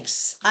 more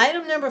pinks.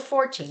 Item number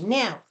 14.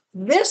 Now,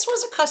 this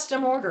was a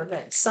custom order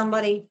that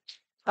somebody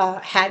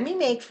had me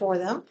make for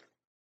them,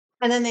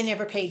 and then they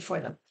never paid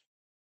for them.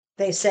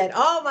 They said,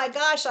 oh my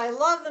gosh, I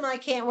love them. I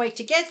can't wait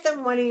to get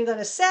them. When are you going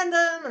to send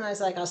them? And I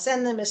was like, I'll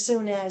send them as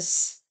soon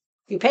as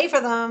you pay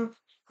for them.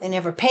 They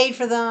never paid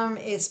for them.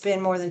 It's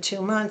been more than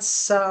 2 months.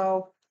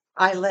 So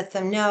I let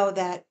them know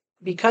that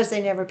because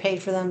they never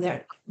paid for them,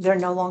 they're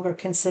no longer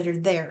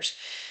considered theirs.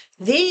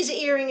 These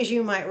earrings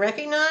you might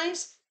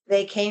recognize.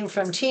 They came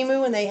from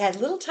Temu, and they had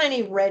little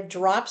tiny red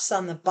drops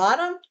on the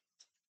bottom,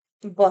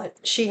 but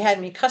she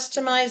had me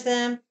customize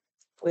them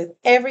with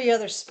every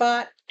other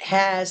spot.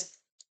 Has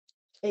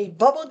a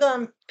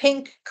bubblegum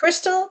pink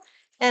crystal,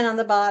 and on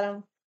the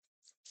bottom,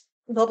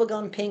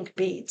 bubblegum pink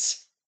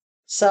beads.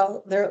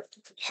 So they're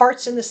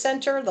hearts in the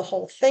center. The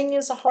whole thing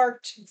is a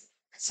heart.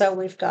 So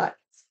we've got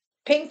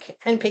pink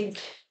and pink,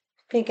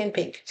 pink and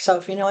pink. So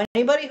if you know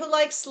anybody who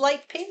likes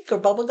light pink or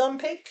bubblegum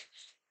pink,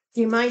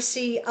 you might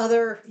see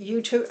other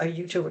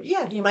YouTubers.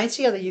 Yeah, you might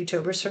see other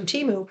YouTubers from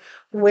Temu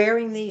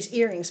wearing these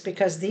earrings,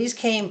 because these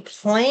came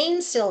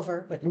plain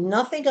silver with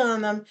nothing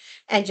on them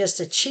and just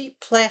a cheap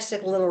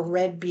plastic little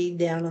red bead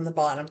down on the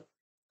bottom.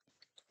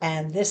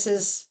 And this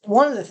is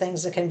one of the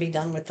things that can be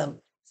done with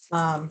them.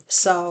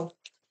 So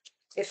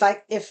if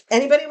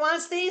anybody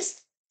wants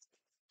these,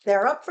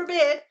 they're up for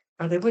bid,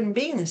 or they wouldn't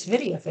be in this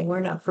video if they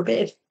weren't up for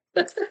bid.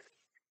 But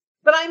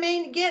I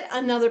may get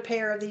another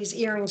pair of these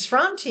earrings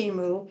from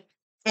Temu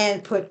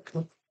and put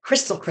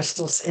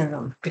crystals in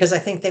them, because I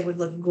think they would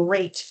look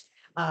great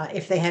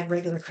if they had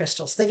regular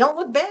crystals. They don't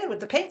look bad with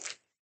the pink.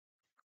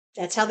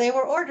 That's how they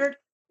were ordered.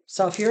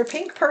 So if you're a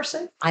pink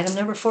person, item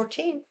number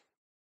 14.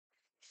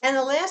 And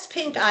the last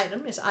pink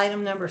item is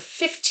item number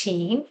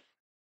 15.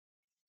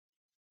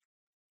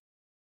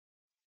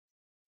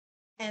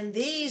 And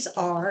these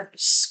are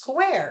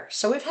square.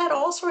 So we've had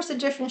all sorts of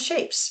different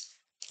shapes.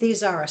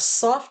 These are a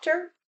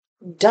softer,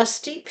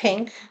 dusty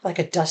pink, like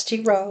a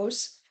dusty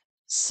rose.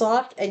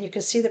 Soft, and you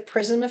can see the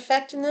prism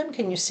effect in them.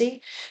 Can you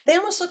see? They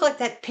almost look like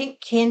that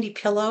pink candy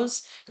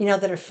pillows,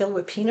 that are filled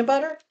with peanut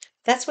butter.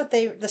 That's what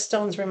the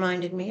stones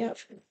reminded me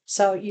of.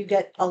 So you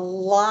get a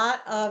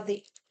lot of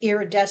the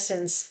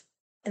iridescence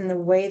in the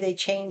way they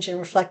change and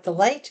reflect the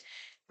light.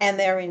 And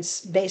they're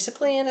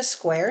basically in a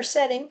square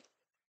setting,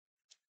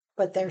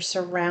 but they're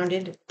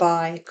surrounded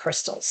by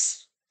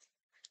crystals.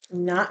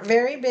 Not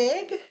very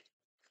big.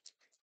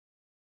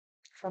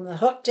 From the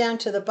hook down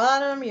to the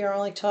bottom, you're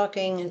only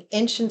talking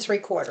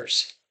 1.75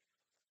 inches.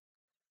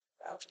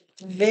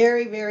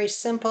 Very, very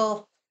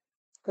simple,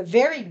 but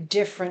very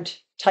different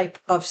type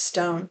of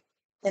stone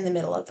in the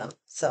middle of them.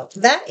 So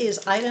that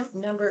is item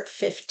number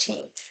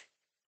 15.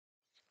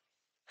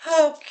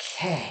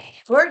 Okay,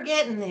 we're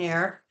getting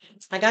there.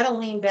 I got to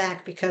lean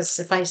back because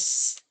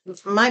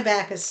my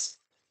back has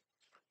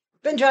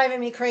been driving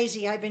me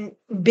crazy. I've been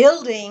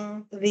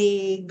building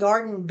the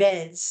garden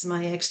beds,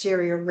 my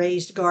exterior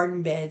raised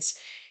garden beds.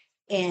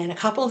 And a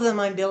couple of them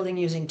I'm building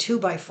using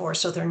 2x4,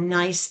 so they're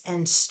nice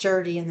and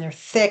sturdy and they're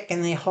thick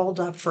and they hold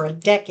up for a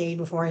decade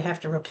before I have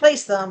to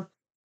replace them.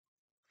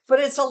 But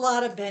it's a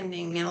lot of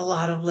bending and a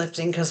lot of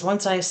lifting because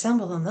once I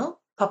assemble them, those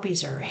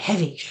puppies are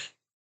heavy.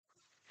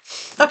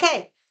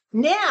 Okay,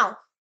 now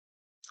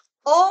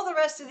all the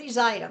rest of these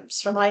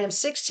items from item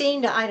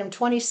 16 to item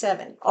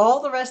 27,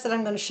 all the rest that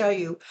I'm going to show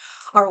you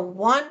are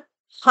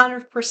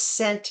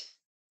 100%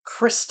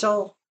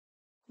 crystal,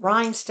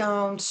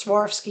 rhinestone,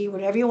 Swarovski,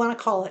 whatever you want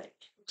to call it.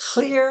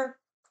 Clear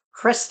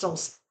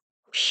crystals,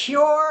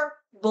 pure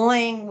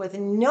bling with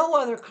no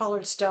other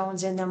colored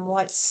stones in them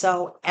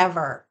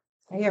whatsoever.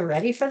 Are you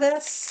ready for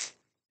this?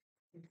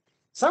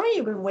 Some of you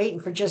have been waiting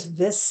for just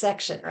this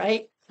section,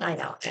 right? I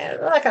know.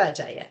 What can I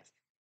tell you?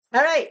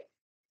 All right.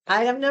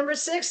 Item number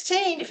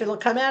 16, if it'll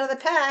come out of the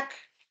pack.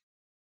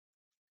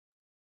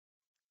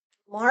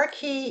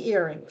 Marquee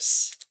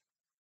earrings.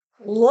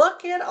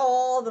 Look at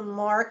all the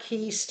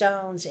marquee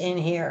stones in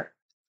here.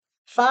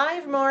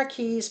 5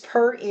 marquees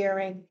per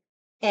earring,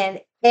 and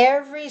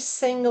every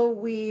single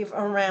weave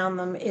around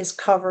them is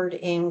covered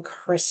in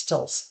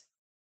crystals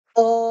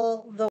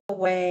all the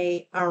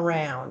way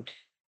around.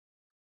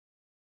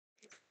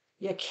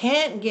 You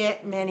can't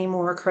get many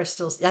more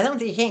crystals. I don't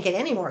think you can't get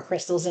any more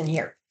crystals in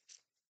here.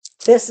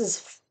 This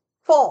is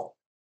full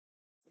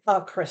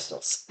of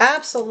crystals,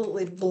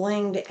 absolutely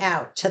blinged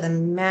out to the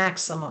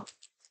maximum.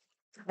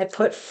 I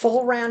put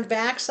full round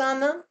backs on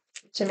them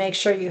to make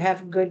sure you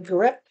have good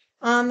grip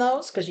on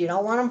those because you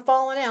don't want them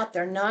falling out.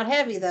 They're not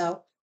heavy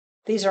though.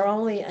 These are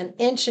only 1.5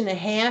 inches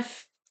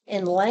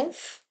in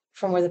length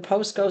from where the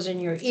post goes in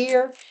your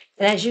ear.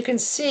 And as you can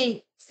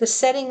see, the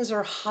settings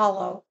are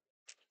hollow.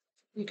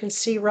 You can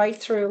see right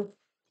through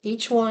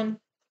each one.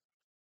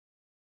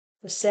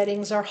 The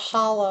settings are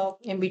hollow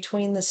in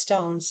between the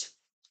stones.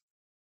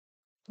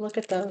 Look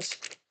at those.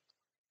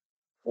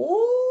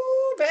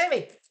 Ooh,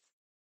 baby.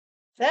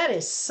 That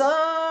is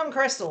some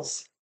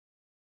crystals.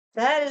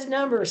 That is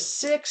number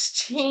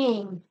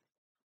 16.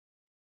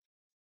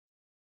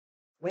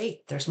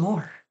 Wait, there's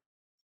more.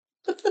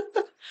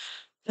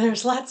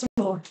 There's lots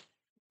more.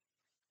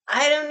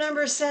 Item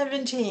number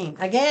 17.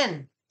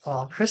 Again,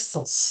 all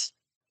crystals.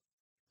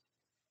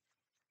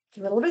 A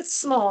little bit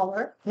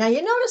smaller. Now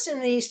you notice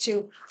in these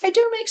two, I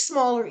do make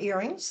smaller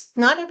earrings.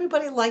 Not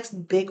everybody likes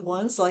big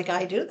ones like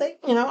I do.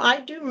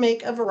 I do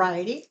make a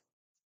variety.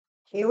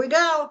 Here we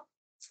go.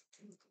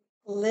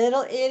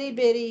 Little itty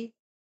bitty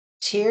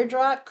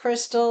teardrop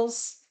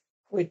crystals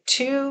with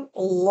 2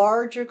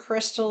 larger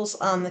crystals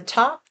on the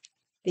top.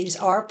 These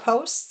are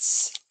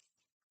posts.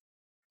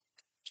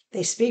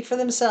 They speak for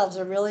themselves.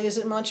 There really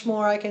isn't much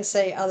more I can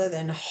say other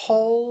than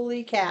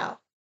holy cow.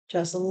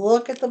 Just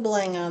look at the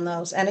bling on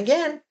those. And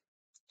again,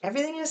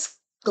 everything is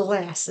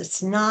glass.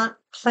 It's not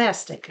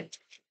plastic.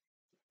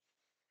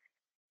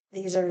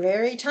 These are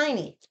very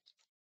tiny.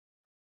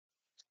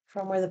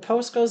 From where the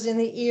post goes in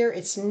the ear,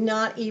 it's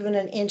not even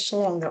 1 inch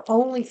long. They're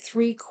only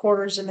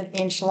 3/4 of an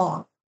inch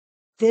long.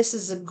 This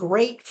is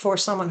great for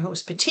someone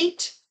who's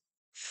petite,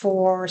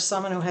 for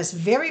someone who has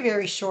very,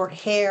 very short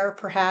hair,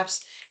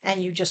 perhaps,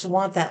 and you just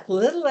want that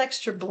little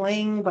extra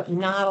bling, but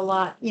not a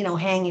lot,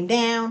 hanging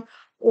down,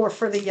 or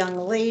for the young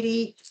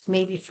lady,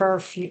 maybe for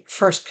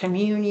first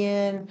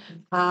communion,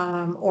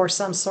 or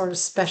some sort of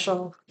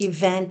special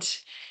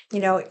event.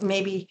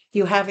 Maybe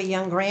you have a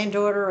young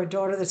granddaughter or a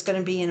daughter that's going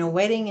to be in a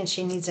wedding and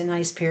she needs a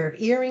nice pair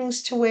of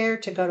earrings to wear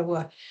to go to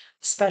a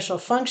special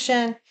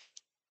function.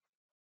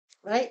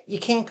 Right? You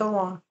can't go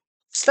wrong,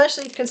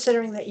 especially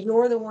considering that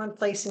you're the one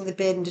placing the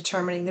bid and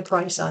determining the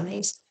price on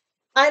these.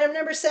 Item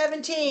number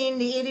 17,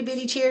 the itty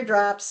bitty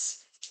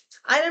teardrops.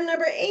 Item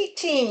number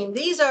 18,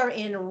 these are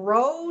in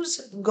rose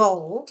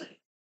gold.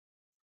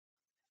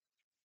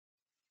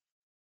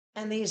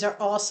 And these are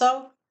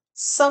also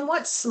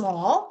somewhat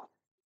small.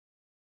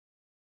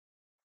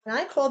 And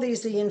I call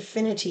these the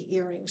infinity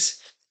earrings,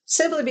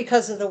 simply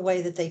because of the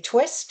way that they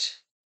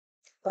twist.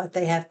 But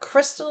they have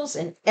crystals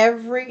in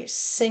every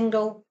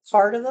single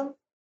part of them.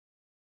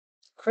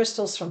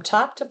 Crystals from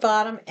top to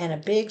bottom and a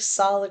big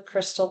solid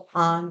crystal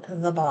on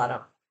the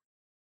bottom.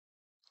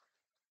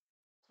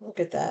 Look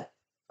at that.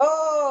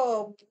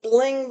 Oh,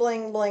 bling,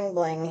 bling, bling,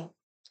 bling.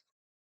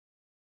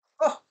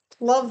 Oh,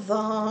 love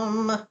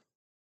them.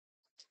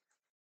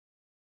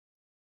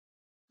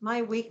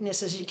 My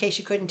weakness is, in case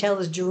you couldn't tell,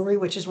 is jewelry,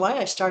 which is why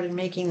I started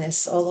making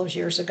this all those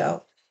years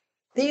ago.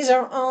 These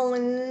are only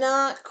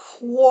not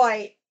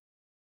quite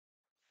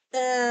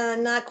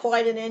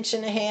 1.5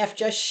 inches,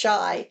 just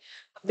shy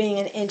of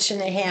being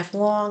 1.5 inches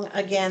long.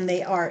 Again,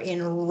 they are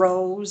in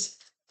rose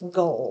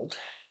gold.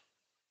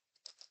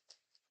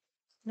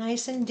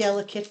 Nice and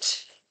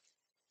delicate.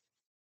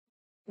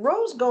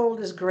 Rose gold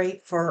is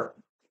great for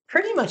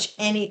pretty much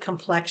any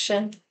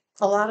complexion.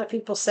 A lot of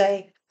people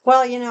say,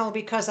 well,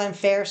 because I'm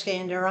fair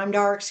skinned or I'm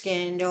dark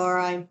skinned or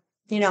I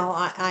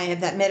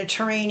have that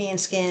Mediterranean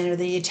skin or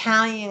the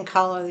Italian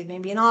color,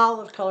 maybe an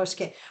olive color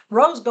skin.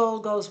 Rose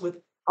gold goes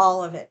with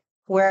all of it.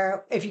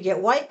 Where if you get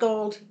white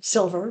gold,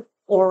 silver,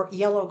 or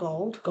yellow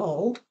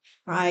gold,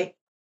 right?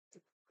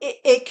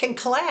 It can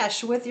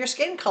clash with your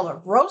skin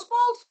color. Rose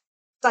gold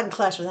doesn't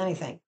clash with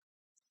anything.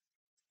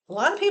 A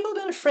lot of people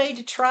have been afraid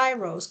to try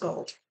rose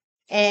gold.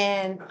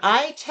 And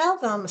I tell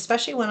them,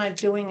 especially when I'm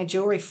doing a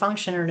jewelry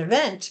function or an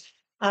event,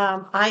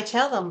 I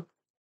tell them,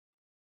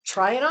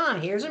 try it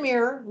on. Here's a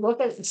mirror.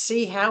 Look at it and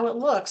see how it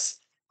looks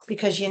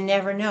because you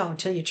never know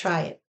until you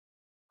try it.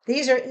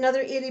 These are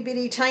another itty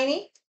bitty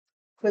tiny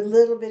with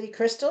little bitty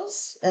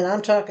crystals. And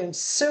I'm talking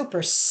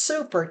super,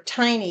 super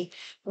tiny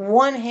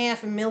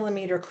 1/2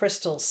 millimeter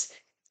crystals.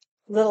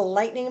 Little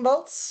lightning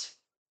bolts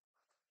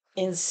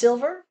in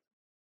silver.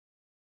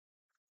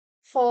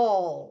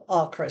 Full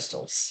of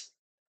crystals.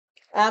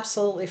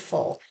 Absolutely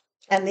full.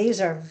 And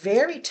these are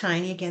very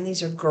tiny. Again,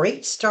 these are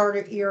great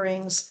starter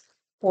earrings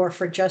or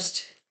for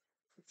just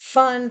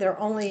fun. They're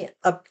only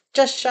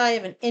just shy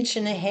of 1.5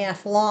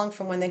 inches long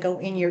from when they go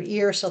in your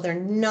ear, so they're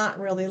not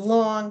really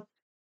long.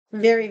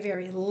 Very,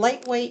 very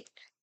lightweight.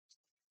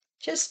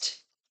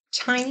 Just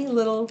tiny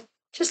little,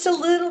 just a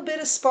little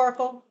bit of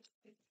sparkle.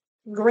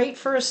 Great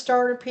for a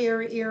starter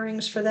pair of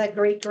earrings for that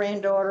great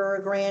granddaughter or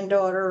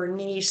granddaughter or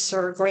niece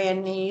or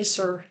grandniece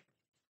or,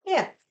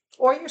 yeah,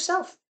 or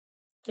yourself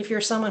if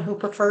you're someone who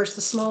prefers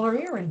the smaller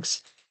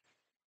earrings.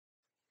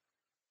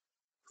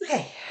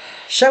 Okay,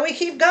 shall we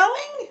keep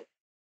going?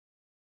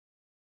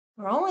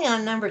 We're only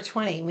on number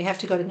 20. We have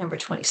to go to number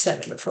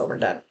 27 before we're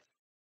done.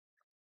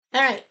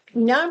 All right,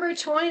 number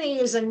 20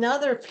 is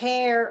another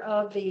pair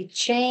of the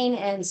chain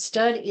and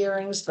stud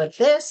earrings, but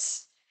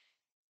this,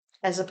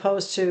 as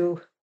opposed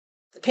to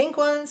the pink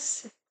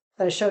ones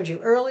that I showed you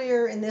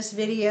earlier in this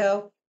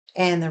video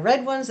and the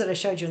red ones that I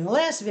showed you in the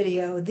last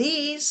video,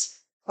 these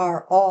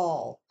are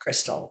all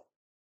crystal.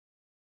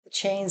 The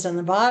chains on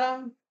the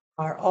bottom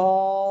are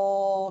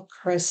all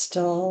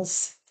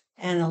crystals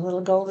and the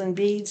little golden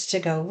beads to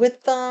go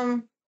with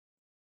them.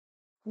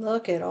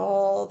 Look at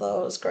all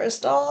those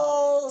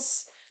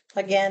crystals.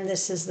 Again,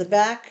 this is the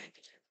back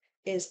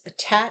is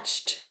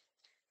attached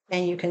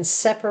and you can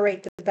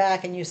separate the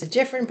back and use a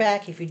different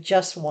back if you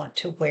just want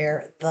to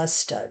wear the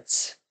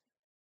studs.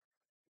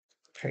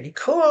 Pretty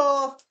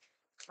cool.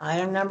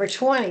 Item number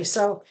 20.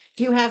 So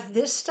you have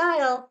this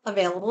style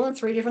available in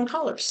 3 different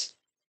colors.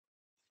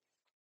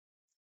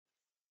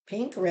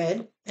 Pink,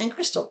 red, and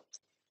crystal.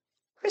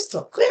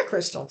 Crystal, clear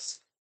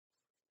crystals.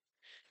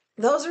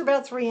 Those are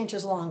about 3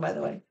 inches long, by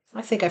the way.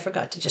 I think I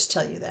forgot to just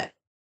tell you that.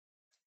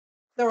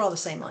 They're all the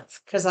same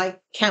length because I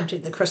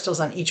counted the crystals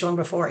on each one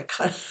before I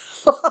cut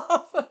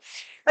off.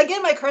 I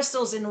get my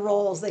crystals in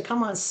rolls. They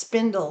come on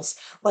spindles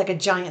like a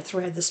giant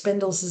thread. The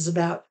spindles is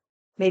about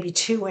maybe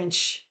 2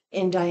 inch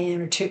in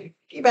diameter,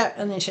 about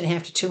 1.5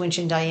 inches to 2 inch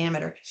in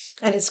diameter.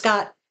 And it's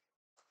got,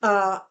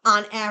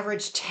 on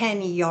average,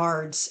 10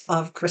 yards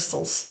of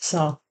crystals.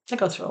 So I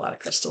go through a lot of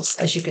crystals,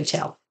 as you can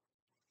tell.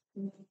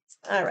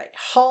 All right,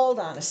 hold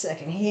on a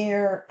second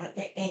here.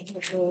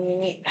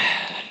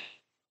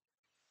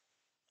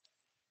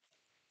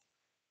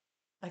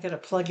 I got to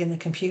plug in the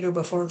computer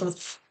before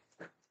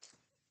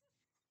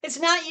it's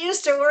not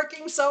used to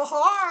working so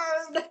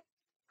hard.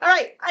 All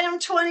right, item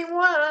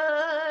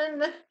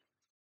 21.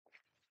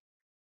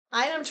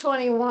 Item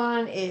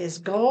 21 is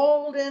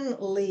golden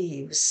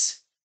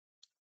leaves.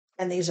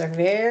 And these are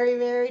very,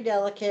 very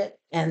delicate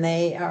and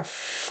they are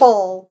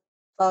full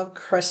of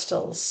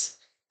crystals.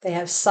 They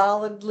have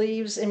solid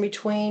leaves in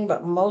between,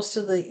 but most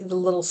of the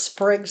little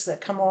sprigs that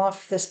come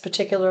off this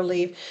particular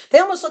leaf, they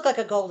almost look like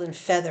a golden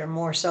feather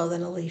more so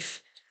than a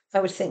leaf. I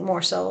would think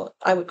more so,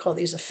 I would call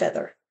these a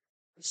feather.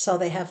 So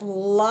they have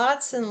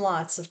lots and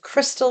lots of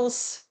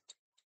crystals,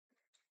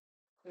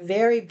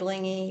 very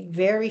blingy,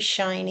 very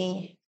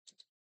shiny.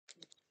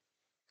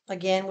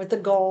 Again, with the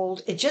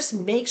gold, it just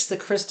makes the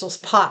crystals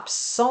pop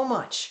so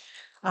much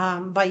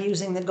by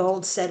using the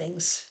gold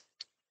settings.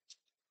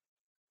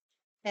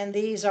 And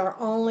these are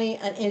only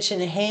 1.5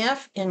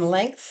 inches in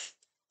length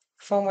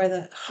from where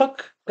the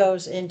hook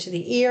goes into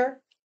the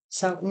ear.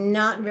 So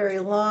not very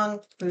long,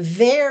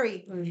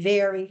 very,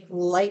 very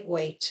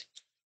lightweight.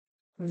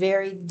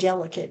 Very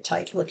delicate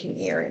type looking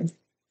earring.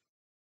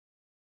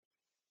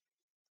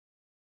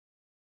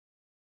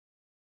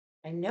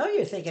 I know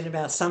you're thinking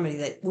about somebody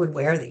that would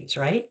wear these,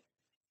 right?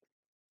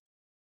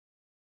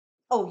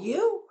 Oh,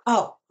 you?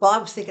 Oh, well, I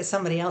was thinking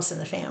somebody else in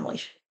the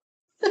family.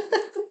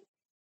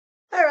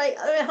 All right,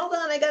 hold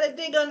on. I got to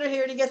dig under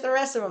here to get the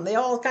rest of them. They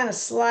all kind of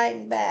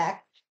slide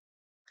back.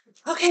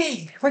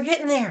 Okay, we're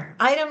getting there.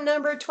 Item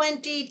number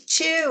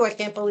 22. I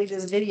can't believe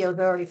this video is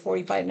already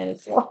 45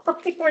 minutes long.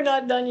 We're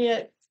not done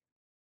yet.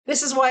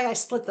 This is why I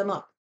split them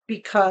up,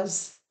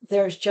 because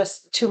there's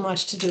just too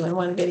much to do in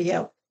one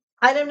video.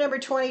 Item number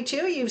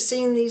 22, you've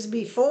seen these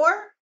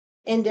before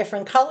in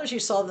different colors. You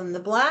saw them in the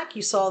black,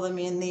 you saw them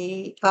in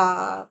the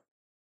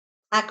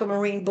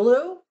aquamarine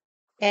blue,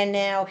 and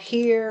now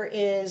here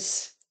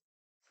is,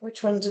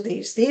 which ones are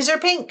these? These are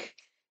pink.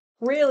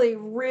 Really,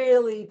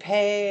 really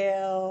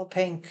pale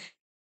pink.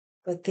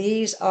 But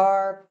these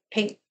are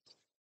pink.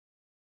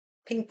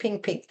 Pink,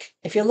 pink, pink.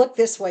 If you look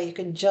this way, you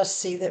can just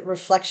see the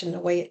reflection, the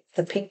way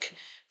the pink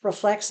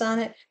reflects on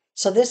it.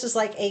 So this is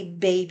like a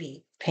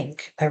baby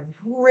pink, a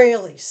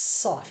really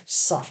soft,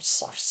 soft,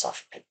 soft,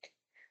 soft pink.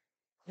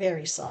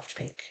 Very soft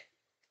pink.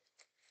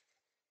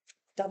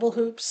 Double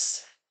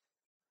hoops.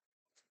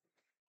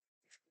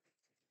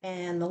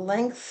 And the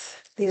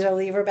length, these are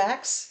lever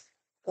backs.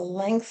 The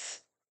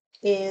length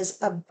is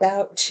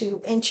about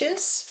 2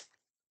 inches.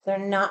 They're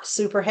not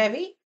super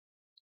heavy,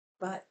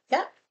 but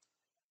yeah,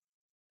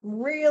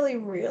 really,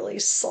 really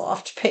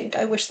soft pink.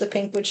 I wish the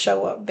pink would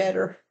show up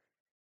better.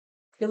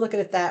 If you look at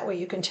it that way,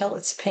 you can tell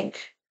it's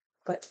pink.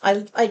 But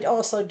I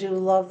also do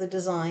love the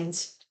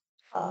designs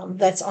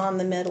that's on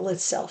the metal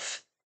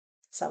itself.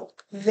 So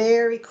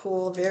very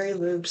cool, very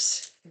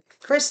loops.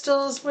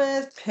 Crystals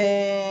with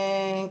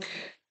pink.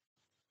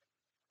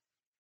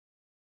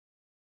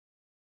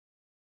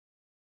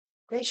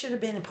 They should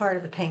have been a part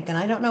of the pink, and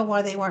I don't know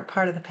why they weren't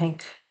part of the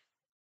pink.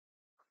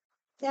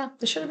 Yeah,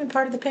 they should have been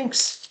part of the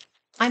pinks.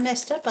 I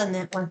messed up on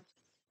that one.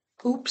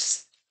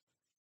 Oops.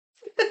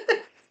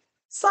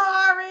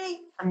 Sorry.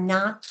 I'm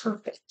not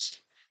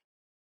perfect.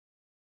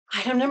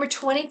 Item number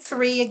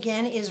 23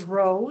 again is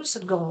rose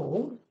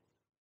gold.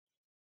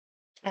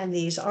 And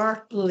these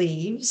are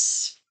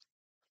leaves.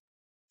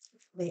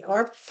 They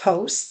are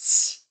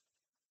posts.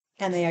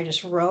 And they are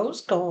just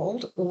rose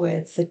gold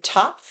with the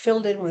top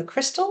filled in with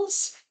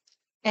crystals.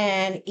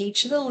 And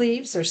each of the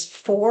leaves, there's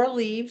 4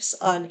 leaves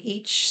on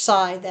each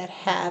side that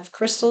have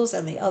crystals,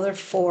 and the other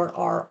 4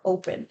 are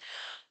open.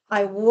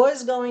 I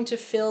was going to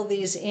fill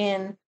these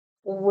in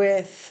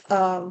with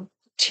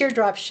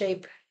teardrop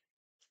shape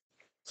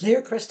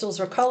clear crystals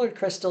or colored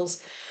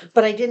crystals,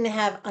 but I didn't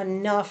have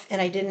enough and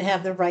I didn't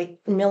have the right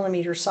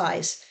millimeter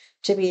size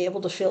to be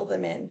able to fill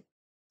them in.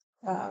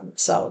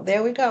 So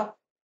there we go.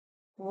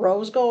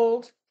 Rose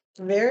gold,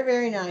 very,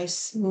 very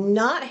nice,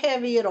 not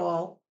heavy at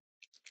all.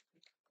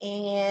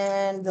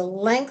 And the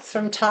length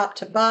from top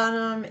to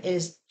bottom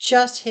is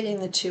just hitting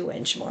the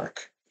 2-inch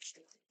mark.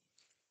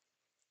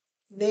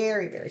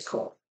 Very, very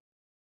cool.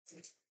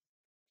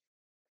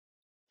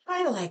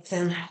 I like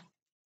them.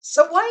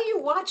 So why are you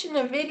watching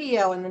a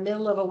video in the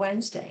middle of a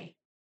Wednesday?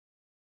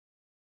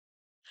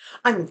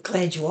 I'm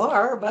glad you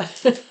are,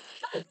 but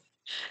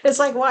it's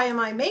like, why am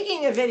I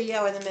making a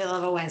video in the middle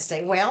of a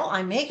Wednesday? Well,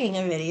 I'm making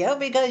a video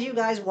because you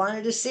guys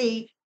wanted to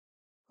see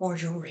more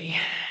jewelry.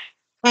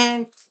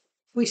 And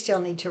we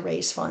still need to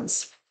raise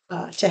funds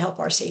to help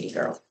our Sadie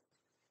girl.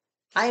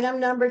 Item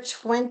number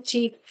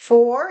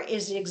 24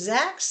 is the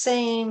exact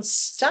same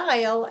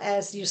style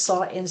as you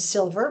saw in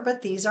silver,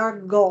 but these are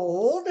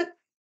gold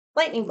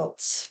lightning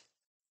bolts.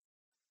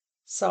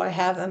 So I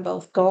have them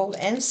both gold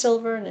and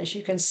silver, and as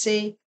you can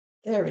see,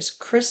 there is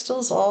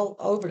crystals all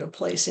over the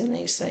place in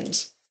these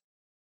things.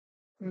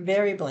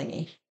 Very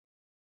blingy.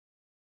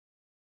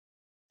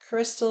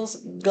 Crystals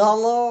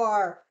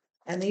galore.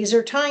 And these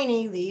are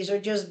tiny. These are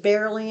just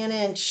barely an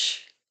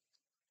inch.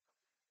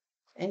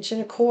 Inch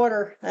and a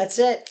quarter. That's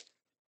it.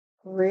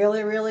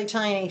 Really, really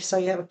tiny. So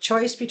you have a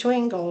choice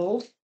between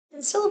gold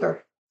and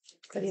silver.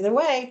 But either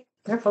way,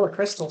 they're full of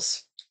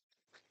crystals.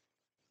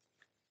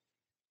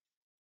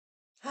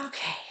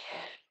 Okay.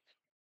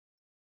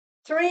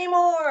 3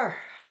 more.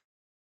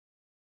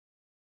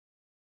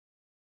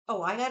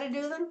 Oh, I got to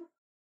do them?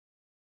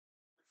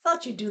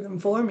 Thought you'd do them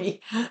for me.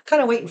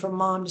 Kind of waiting for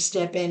mom to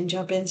step in,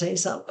 jump in, say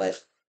something,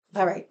 but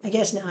all right, I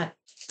guess not.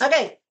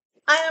 Okay,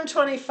 item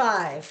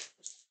 25.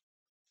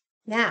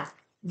 Now,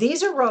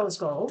 these are rose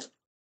gold,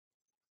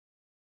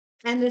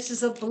 and this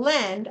is a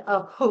blend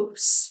of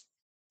hoops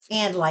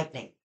and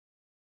lightning.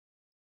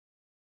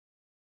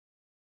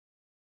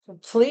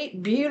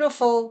 Complete,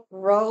 beautiful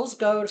rose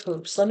gold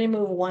hoops. Let me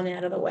move one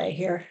out of the way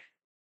here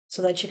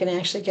so that you can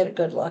actually get a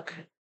good look.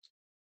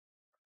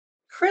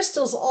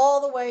 Crystals all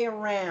the way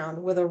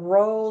around with a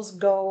rose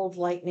gold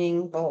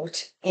lightning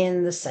bolt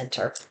in the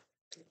center.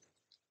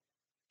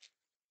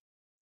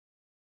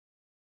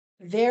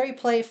 Very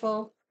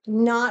playful,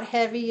 not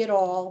heavy at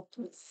all,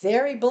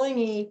 very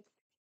blingy,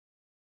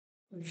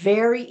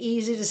 very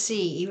easy to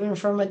see, even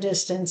from a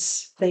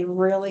distance. They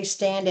really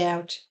stand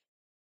out.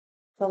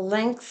 The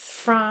length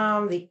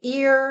from the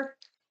ear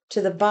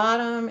to the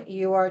bottom,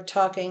 you are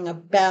talking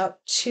about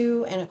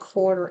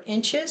 2¼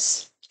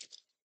 inches.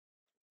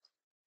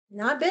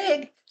 Not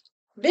big.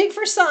 Big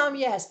for some,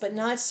 yes, but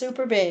not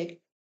super big,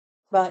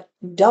 but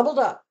doubled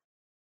up.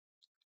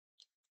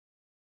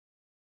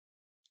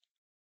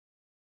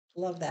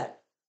 Love that.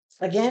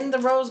 Again, the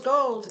rose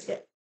gold,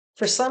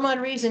 for some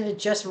odd reason, it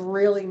just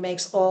really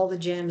makes all the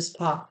gems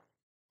pop.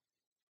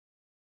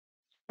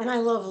 And I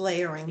love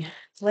layering.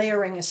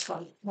 Layering is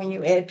fun when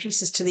you add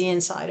pieces to the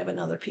inside of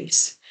another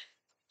piece.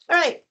 All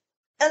right.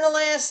 And the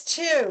last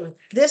two.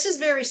 This is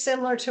very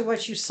similar to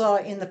what you saw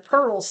in the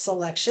pearls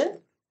selection.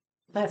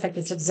 Matter of fact,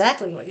 it's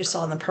exactly what you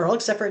saw in the pearl,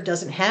 except for it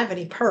doesn't have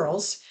any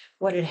pearls.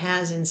 What it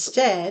has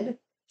instead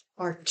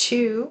are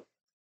two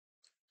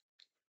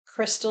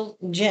crystal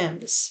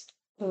gems.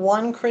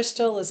 One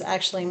crystal is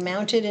actually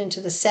mounted into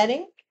the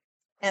setting,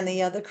 and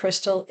the other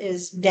crystal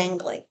is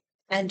dangling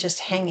and just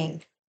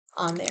hanging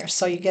on there.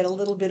 So you get a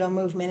little bit of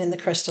movement in the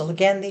crystal.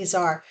 Again, these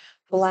are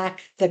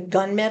black, the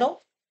gunmetal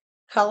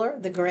color,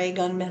 the gray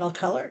gunmetal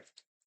color.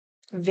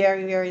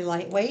 Very, very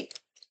lightweight.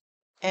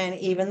 And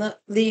even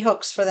the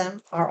hooks for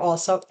them are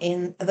also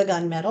in the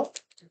gunmetal.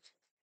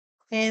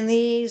 And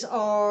these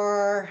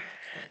are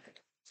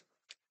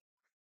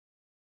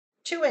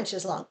 2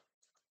 inches long.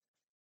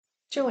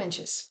 2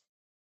 inches.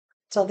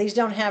 So these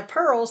don't have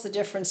pearls. The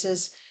difference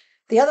is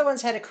the other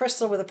ones had a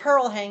crystal with a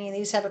pearl hanging.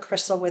 These have a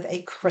crystal with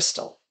a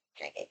crystal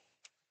hanging.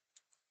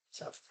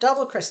 So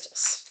double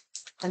crystals.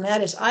 And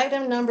that is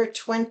item number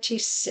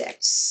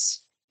 26.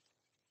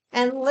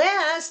 And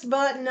last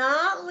but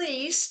not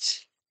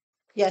least,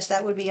 yes,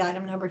 that would be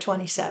item number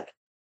 27. In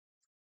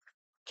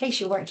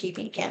case you weren't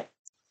keeping count.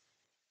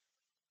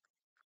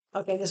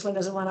 Okay, this one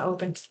doesn't want to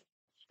open.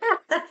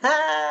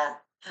 I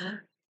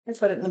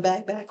put it in the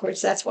bag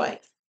backwards, that's why.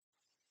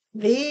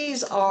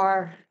 These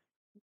are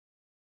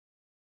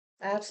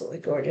absolutely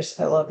gorgeous.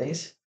 I love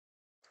these.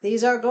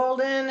 These are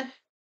golden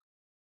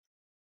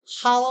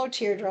hollow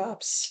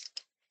teardrops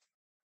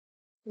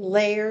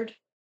layered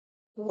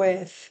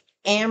with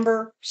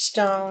amber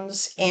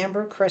stones,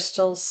 amber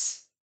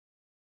crystals,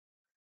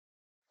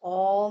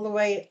 all the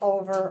way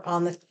over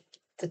on the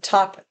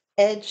top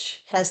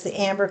edge has the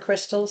amber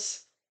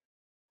crystals.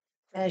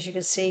 As you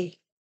can see,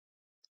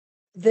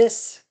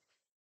 this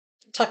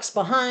tucks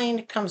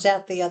behind, comes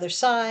out the other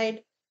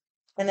side,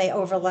 and they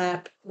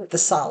overlap with the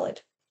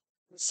solid.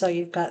 So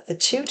you've got the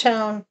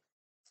two-tone,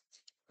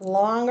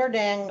 longer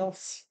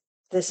dangles.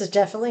 This is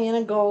definitely in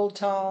a gold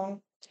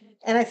tone.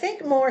 And I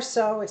think more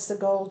so it's the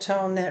gold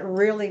tone that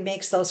really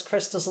makes those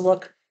crystals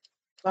look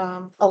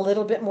a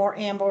little bit more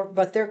amber,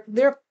 but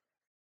they're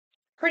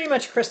pretty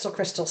much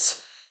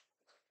crystals.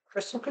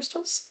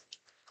 Crystals?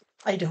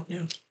 I don't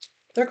know.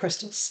 They're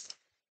crystals.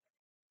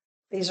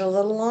 These are a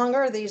little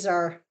longer. These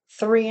are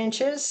 3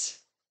 inches.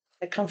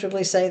 I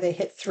comfortably say they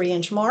hit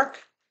 3-inch mark,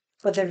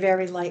 but they're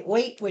very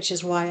lightweight, which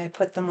is why I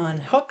put them on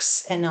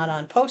hooks and not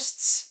on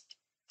posts.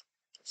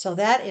 So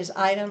that is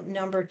item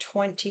number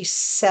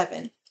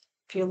 27.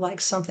 If you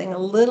like something a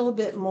little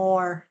bit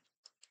more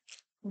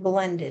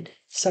blended,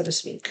 so to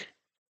speak.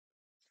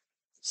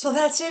 So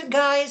that's it,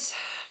 guys.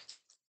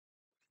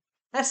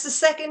 That's the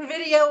second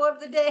video of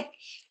the day.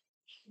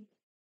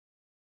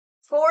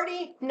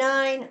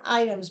 49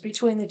 items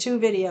between the two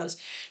videos.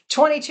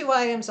 22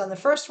 items on the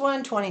first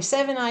one,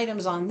 27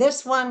 items on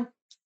this one.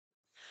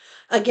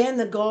 Again,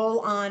 the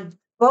goal on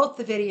both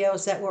the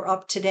videos that were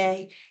up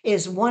today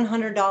is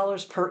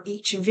 $100 per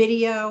each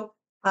video.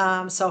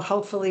 So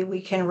hopefully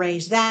we can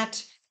raise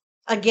that.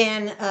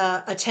 Again,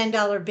 a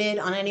 $10 bid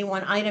on any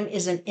one item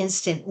is an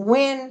instant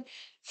win.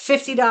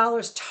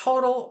 $50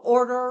 total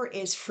order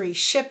is free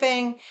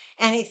shipping.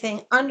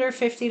 Anything under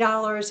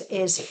 $50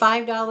 is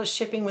 $5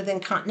 shipping within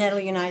continental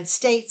United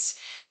States,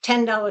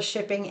 $10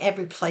 shipping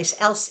every place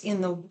else in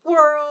the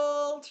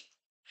world.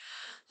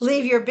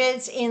 Leave your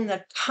bids in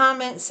the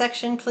comment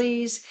section,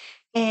 please.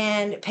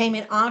 And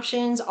payment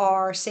options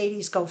are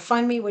Sadie's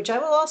GoFundMe, which I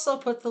will also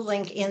put the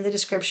link in the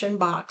description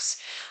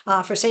box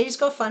for Sadie's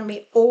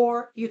GoFundMe,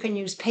 or you can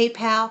use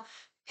PayPal,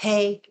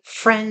 pay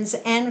friends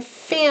and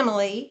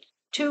family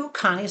to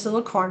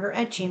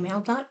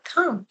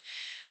connieslittlecorner@gmail.com.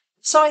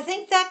 So I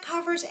think that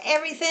covers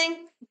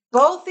everything.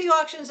 Both the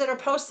auctions that are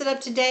posted up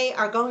today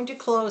are going to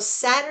close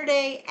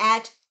Saturday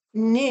at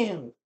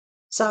noon.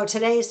 So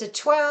today is the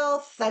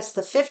 12th, that's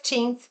the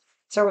 15th.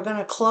 So we're going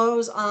to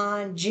close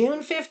on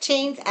June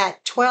 15th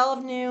at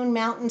 12 noon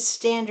Mountain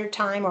Standard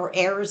Time or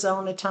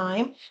Arizona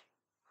time.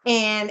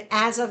 And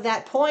as of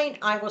that point,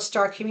 I will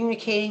start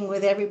communicating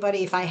with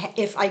everybody.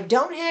 If I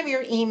don't have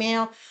your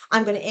email,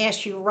 I'm going to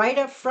ask you right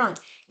up front.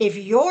 If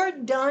you're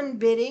done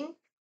bidding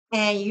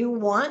and you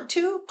want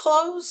to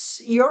close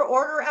your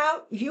order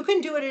out, you can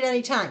do it at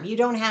any time. You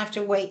don't have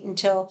to wait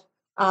until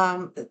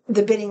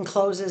the bidding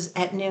closes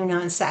at noon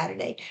on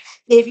Saturday.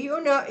 If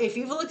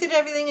you've looked at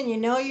everything and you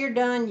know you're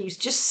done, you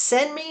just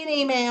send me an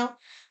email,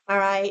 all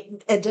right,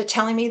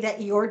 telling me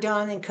that you're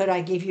done and could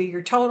I give you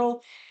your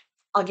total.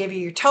 I'll give you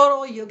your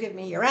total. You'll give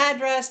me your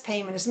address.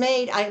 Payment is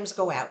made. Items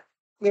go out.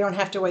 We don't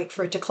have to wait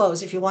for it to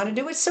close. If you want to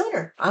do it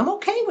sooner, I'm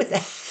okay with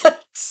that.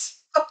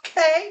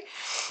 Okay.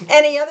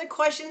 Any other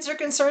questions or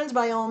concerns,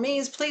 by all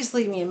means, please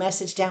leave me a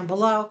message down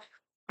below.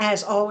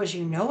 As always,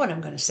 you know what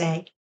I'm going to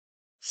say.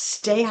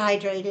 Stay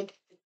hydrated.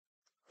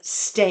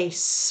 Stay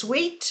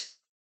sweet.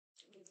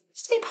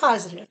 Stay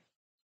positive.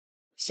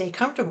 Stay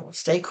comfortable.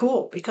 Stay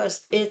cool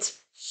because it's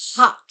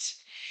hot.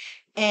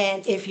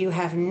 And if you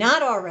have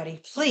not already,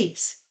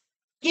 please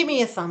give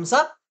me a thumbs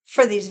up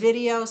for these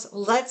videos.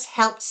 Let's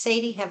help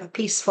Sadie have a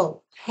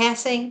peaceful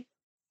passing.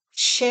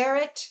 Share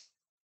it.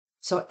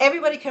 so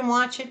everybody can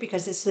watch it,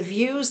 because it's the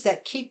views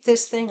that keep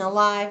this thing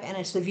alive, and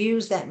it's the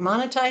views that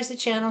monetize the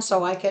channel,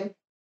 so I can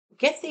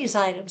get these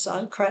items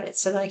on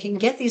credits, and I can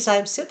get these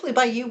items simply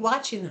by you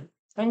watching them.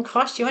 It doesn't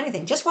cost you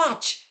anything. Just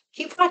watch.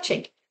 Keep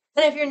watching.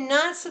 And if you're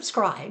not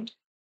subscribed,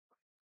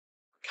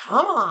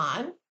 come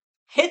on,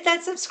 hit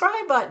that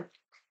subscribe button.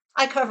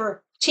 I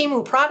cover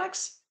Temu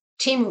products,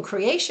 Temu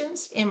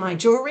creations in my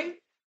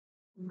jewelry,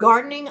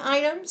 gardening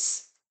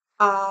items.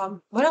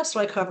 What else do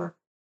I cover?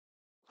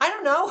 I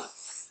don't know.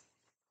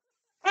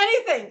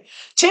 Anything.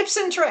 Tips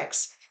and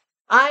tricks.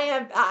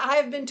 I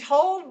have been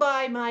told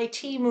by my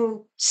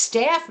Temu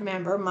staff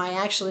member, my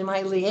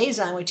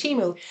liaison with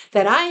Temu,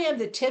 that I am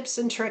the tips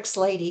and tricks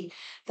lady,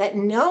 that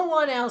no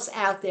one else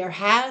out there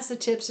has the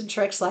tips and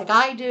tricks like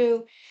I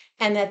do,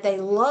 and that they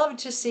love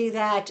to see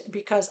that,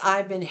 because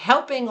I've been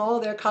helping all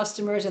their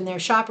customers and their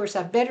shoppers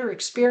have better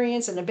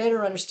experience and a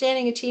better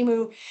understanding of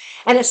Temu,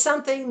 and it's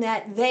something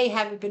that they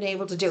haven't been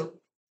able to do.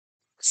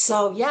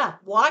 So yeah,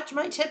 watch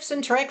my tips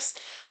and tricks,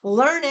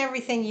 learn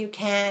everything you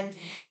can,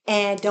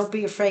 and don't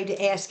be afraid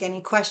to ask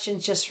any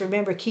questions. Just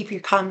remember, keep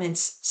your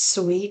comments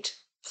sweet,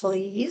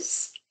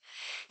 please.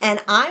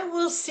 And I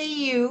will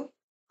see you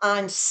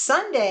on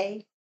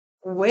Sunday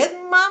with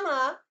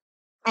Mama,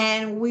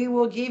 and we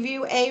will give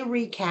you a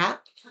recap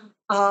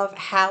of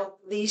how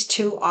these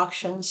 2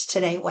 auctions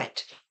today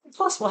went.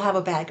 Plus, we'll have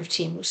a bag of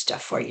Temu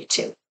stuff for you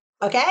too.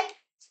 Okay?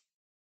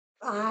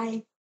 Bye.